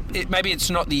maybe it's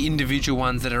not the individual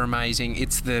ones that are amazing,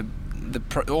 it's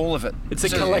all of it. It's a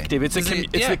collective. It's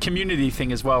the community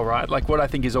thing as well, right? What I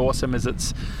think is awesome is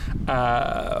it's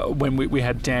when we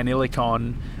had Dan Illick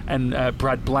on and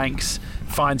Brad Blanks,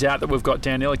 finds out that we've got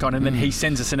Dan Illick on, and then he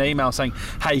sends us an email saying,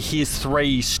 hey, here's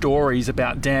 3 stories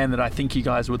about Dan that I think you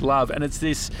guys would love. And it's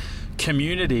this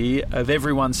community of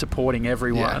everyone supporting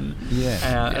everyone.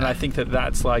 And I think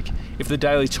that's like, if the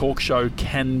Daily Talk Show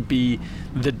can be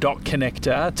the dot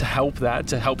connector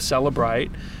to help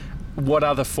celebrate, what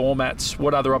other formats,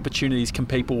 what other opportunities can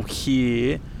people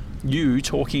hear you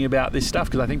talking about this stuff?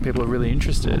 Because I think people are really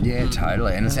interested. Yeah,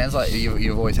 totally. And it sounds like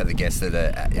you've always had the guests that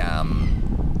are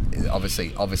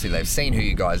obviously they've seen who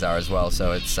you guys are as well.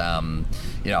 So it's I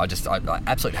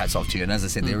absolute hats off to you. And as I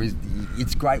said,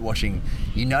 it's great watching.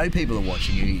 You know, people are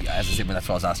watching you. As I said, that's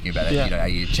what I was asking you about. Are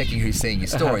you checking who's seeing your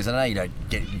stories? I know you don't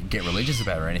get religious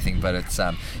about it or anything, but it's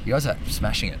you guys are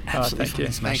smashing it. Absolutely, thank you.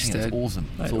 Smashing it. It's awesome.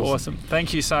 It's awesome.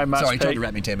 Thank you so much. Sorry, you Pete. tried to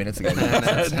wrap me 10 minutes ago.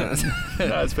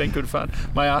 No, it's been good fun.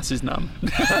 My ass is numb.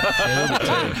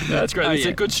 That's great. It's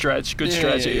a good stretch.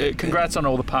 Yeah. Congrats on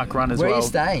all the park run as Where well. are you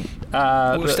staying?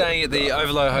 We're staying at the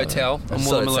Overlow Hotel on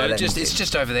Woolloomooloo. It's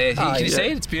just over there. Can you see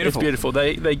it? It's beautiful. It's beautiful.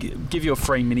 They give you a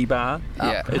free mini bar.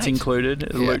 Yeah. It's included.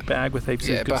 A loot bag with heaps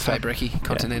of good buffet stuff. brekkie,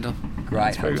 continental.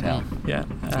 Great hotel. Yeah.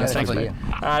 Thanks, Thanks, mate.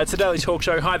 It's the Daily Talk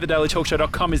Show. Hi,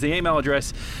 thedailytalkshow.com is the email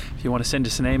address. If you want to send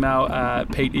us an email,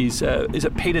 Pete is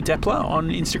it Peter Deppeler on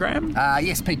Instagram?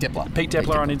 Yes, Pete Deppeler. Pete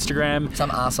Deppeler on Instagram.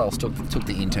 Some arseholes took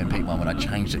the Intern Pete one when I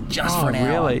changed it just for an hour.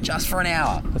 Really? Just for an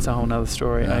hour. That's a whole nother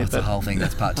story. That's the whole thing.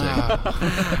 That's part 2.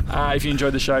 If you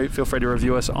enjoyed the show, feel free to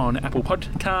review us on Apple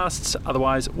Podcasts.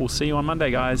 Otherwise, we'll see you on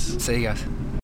Monday, guys. See you guys.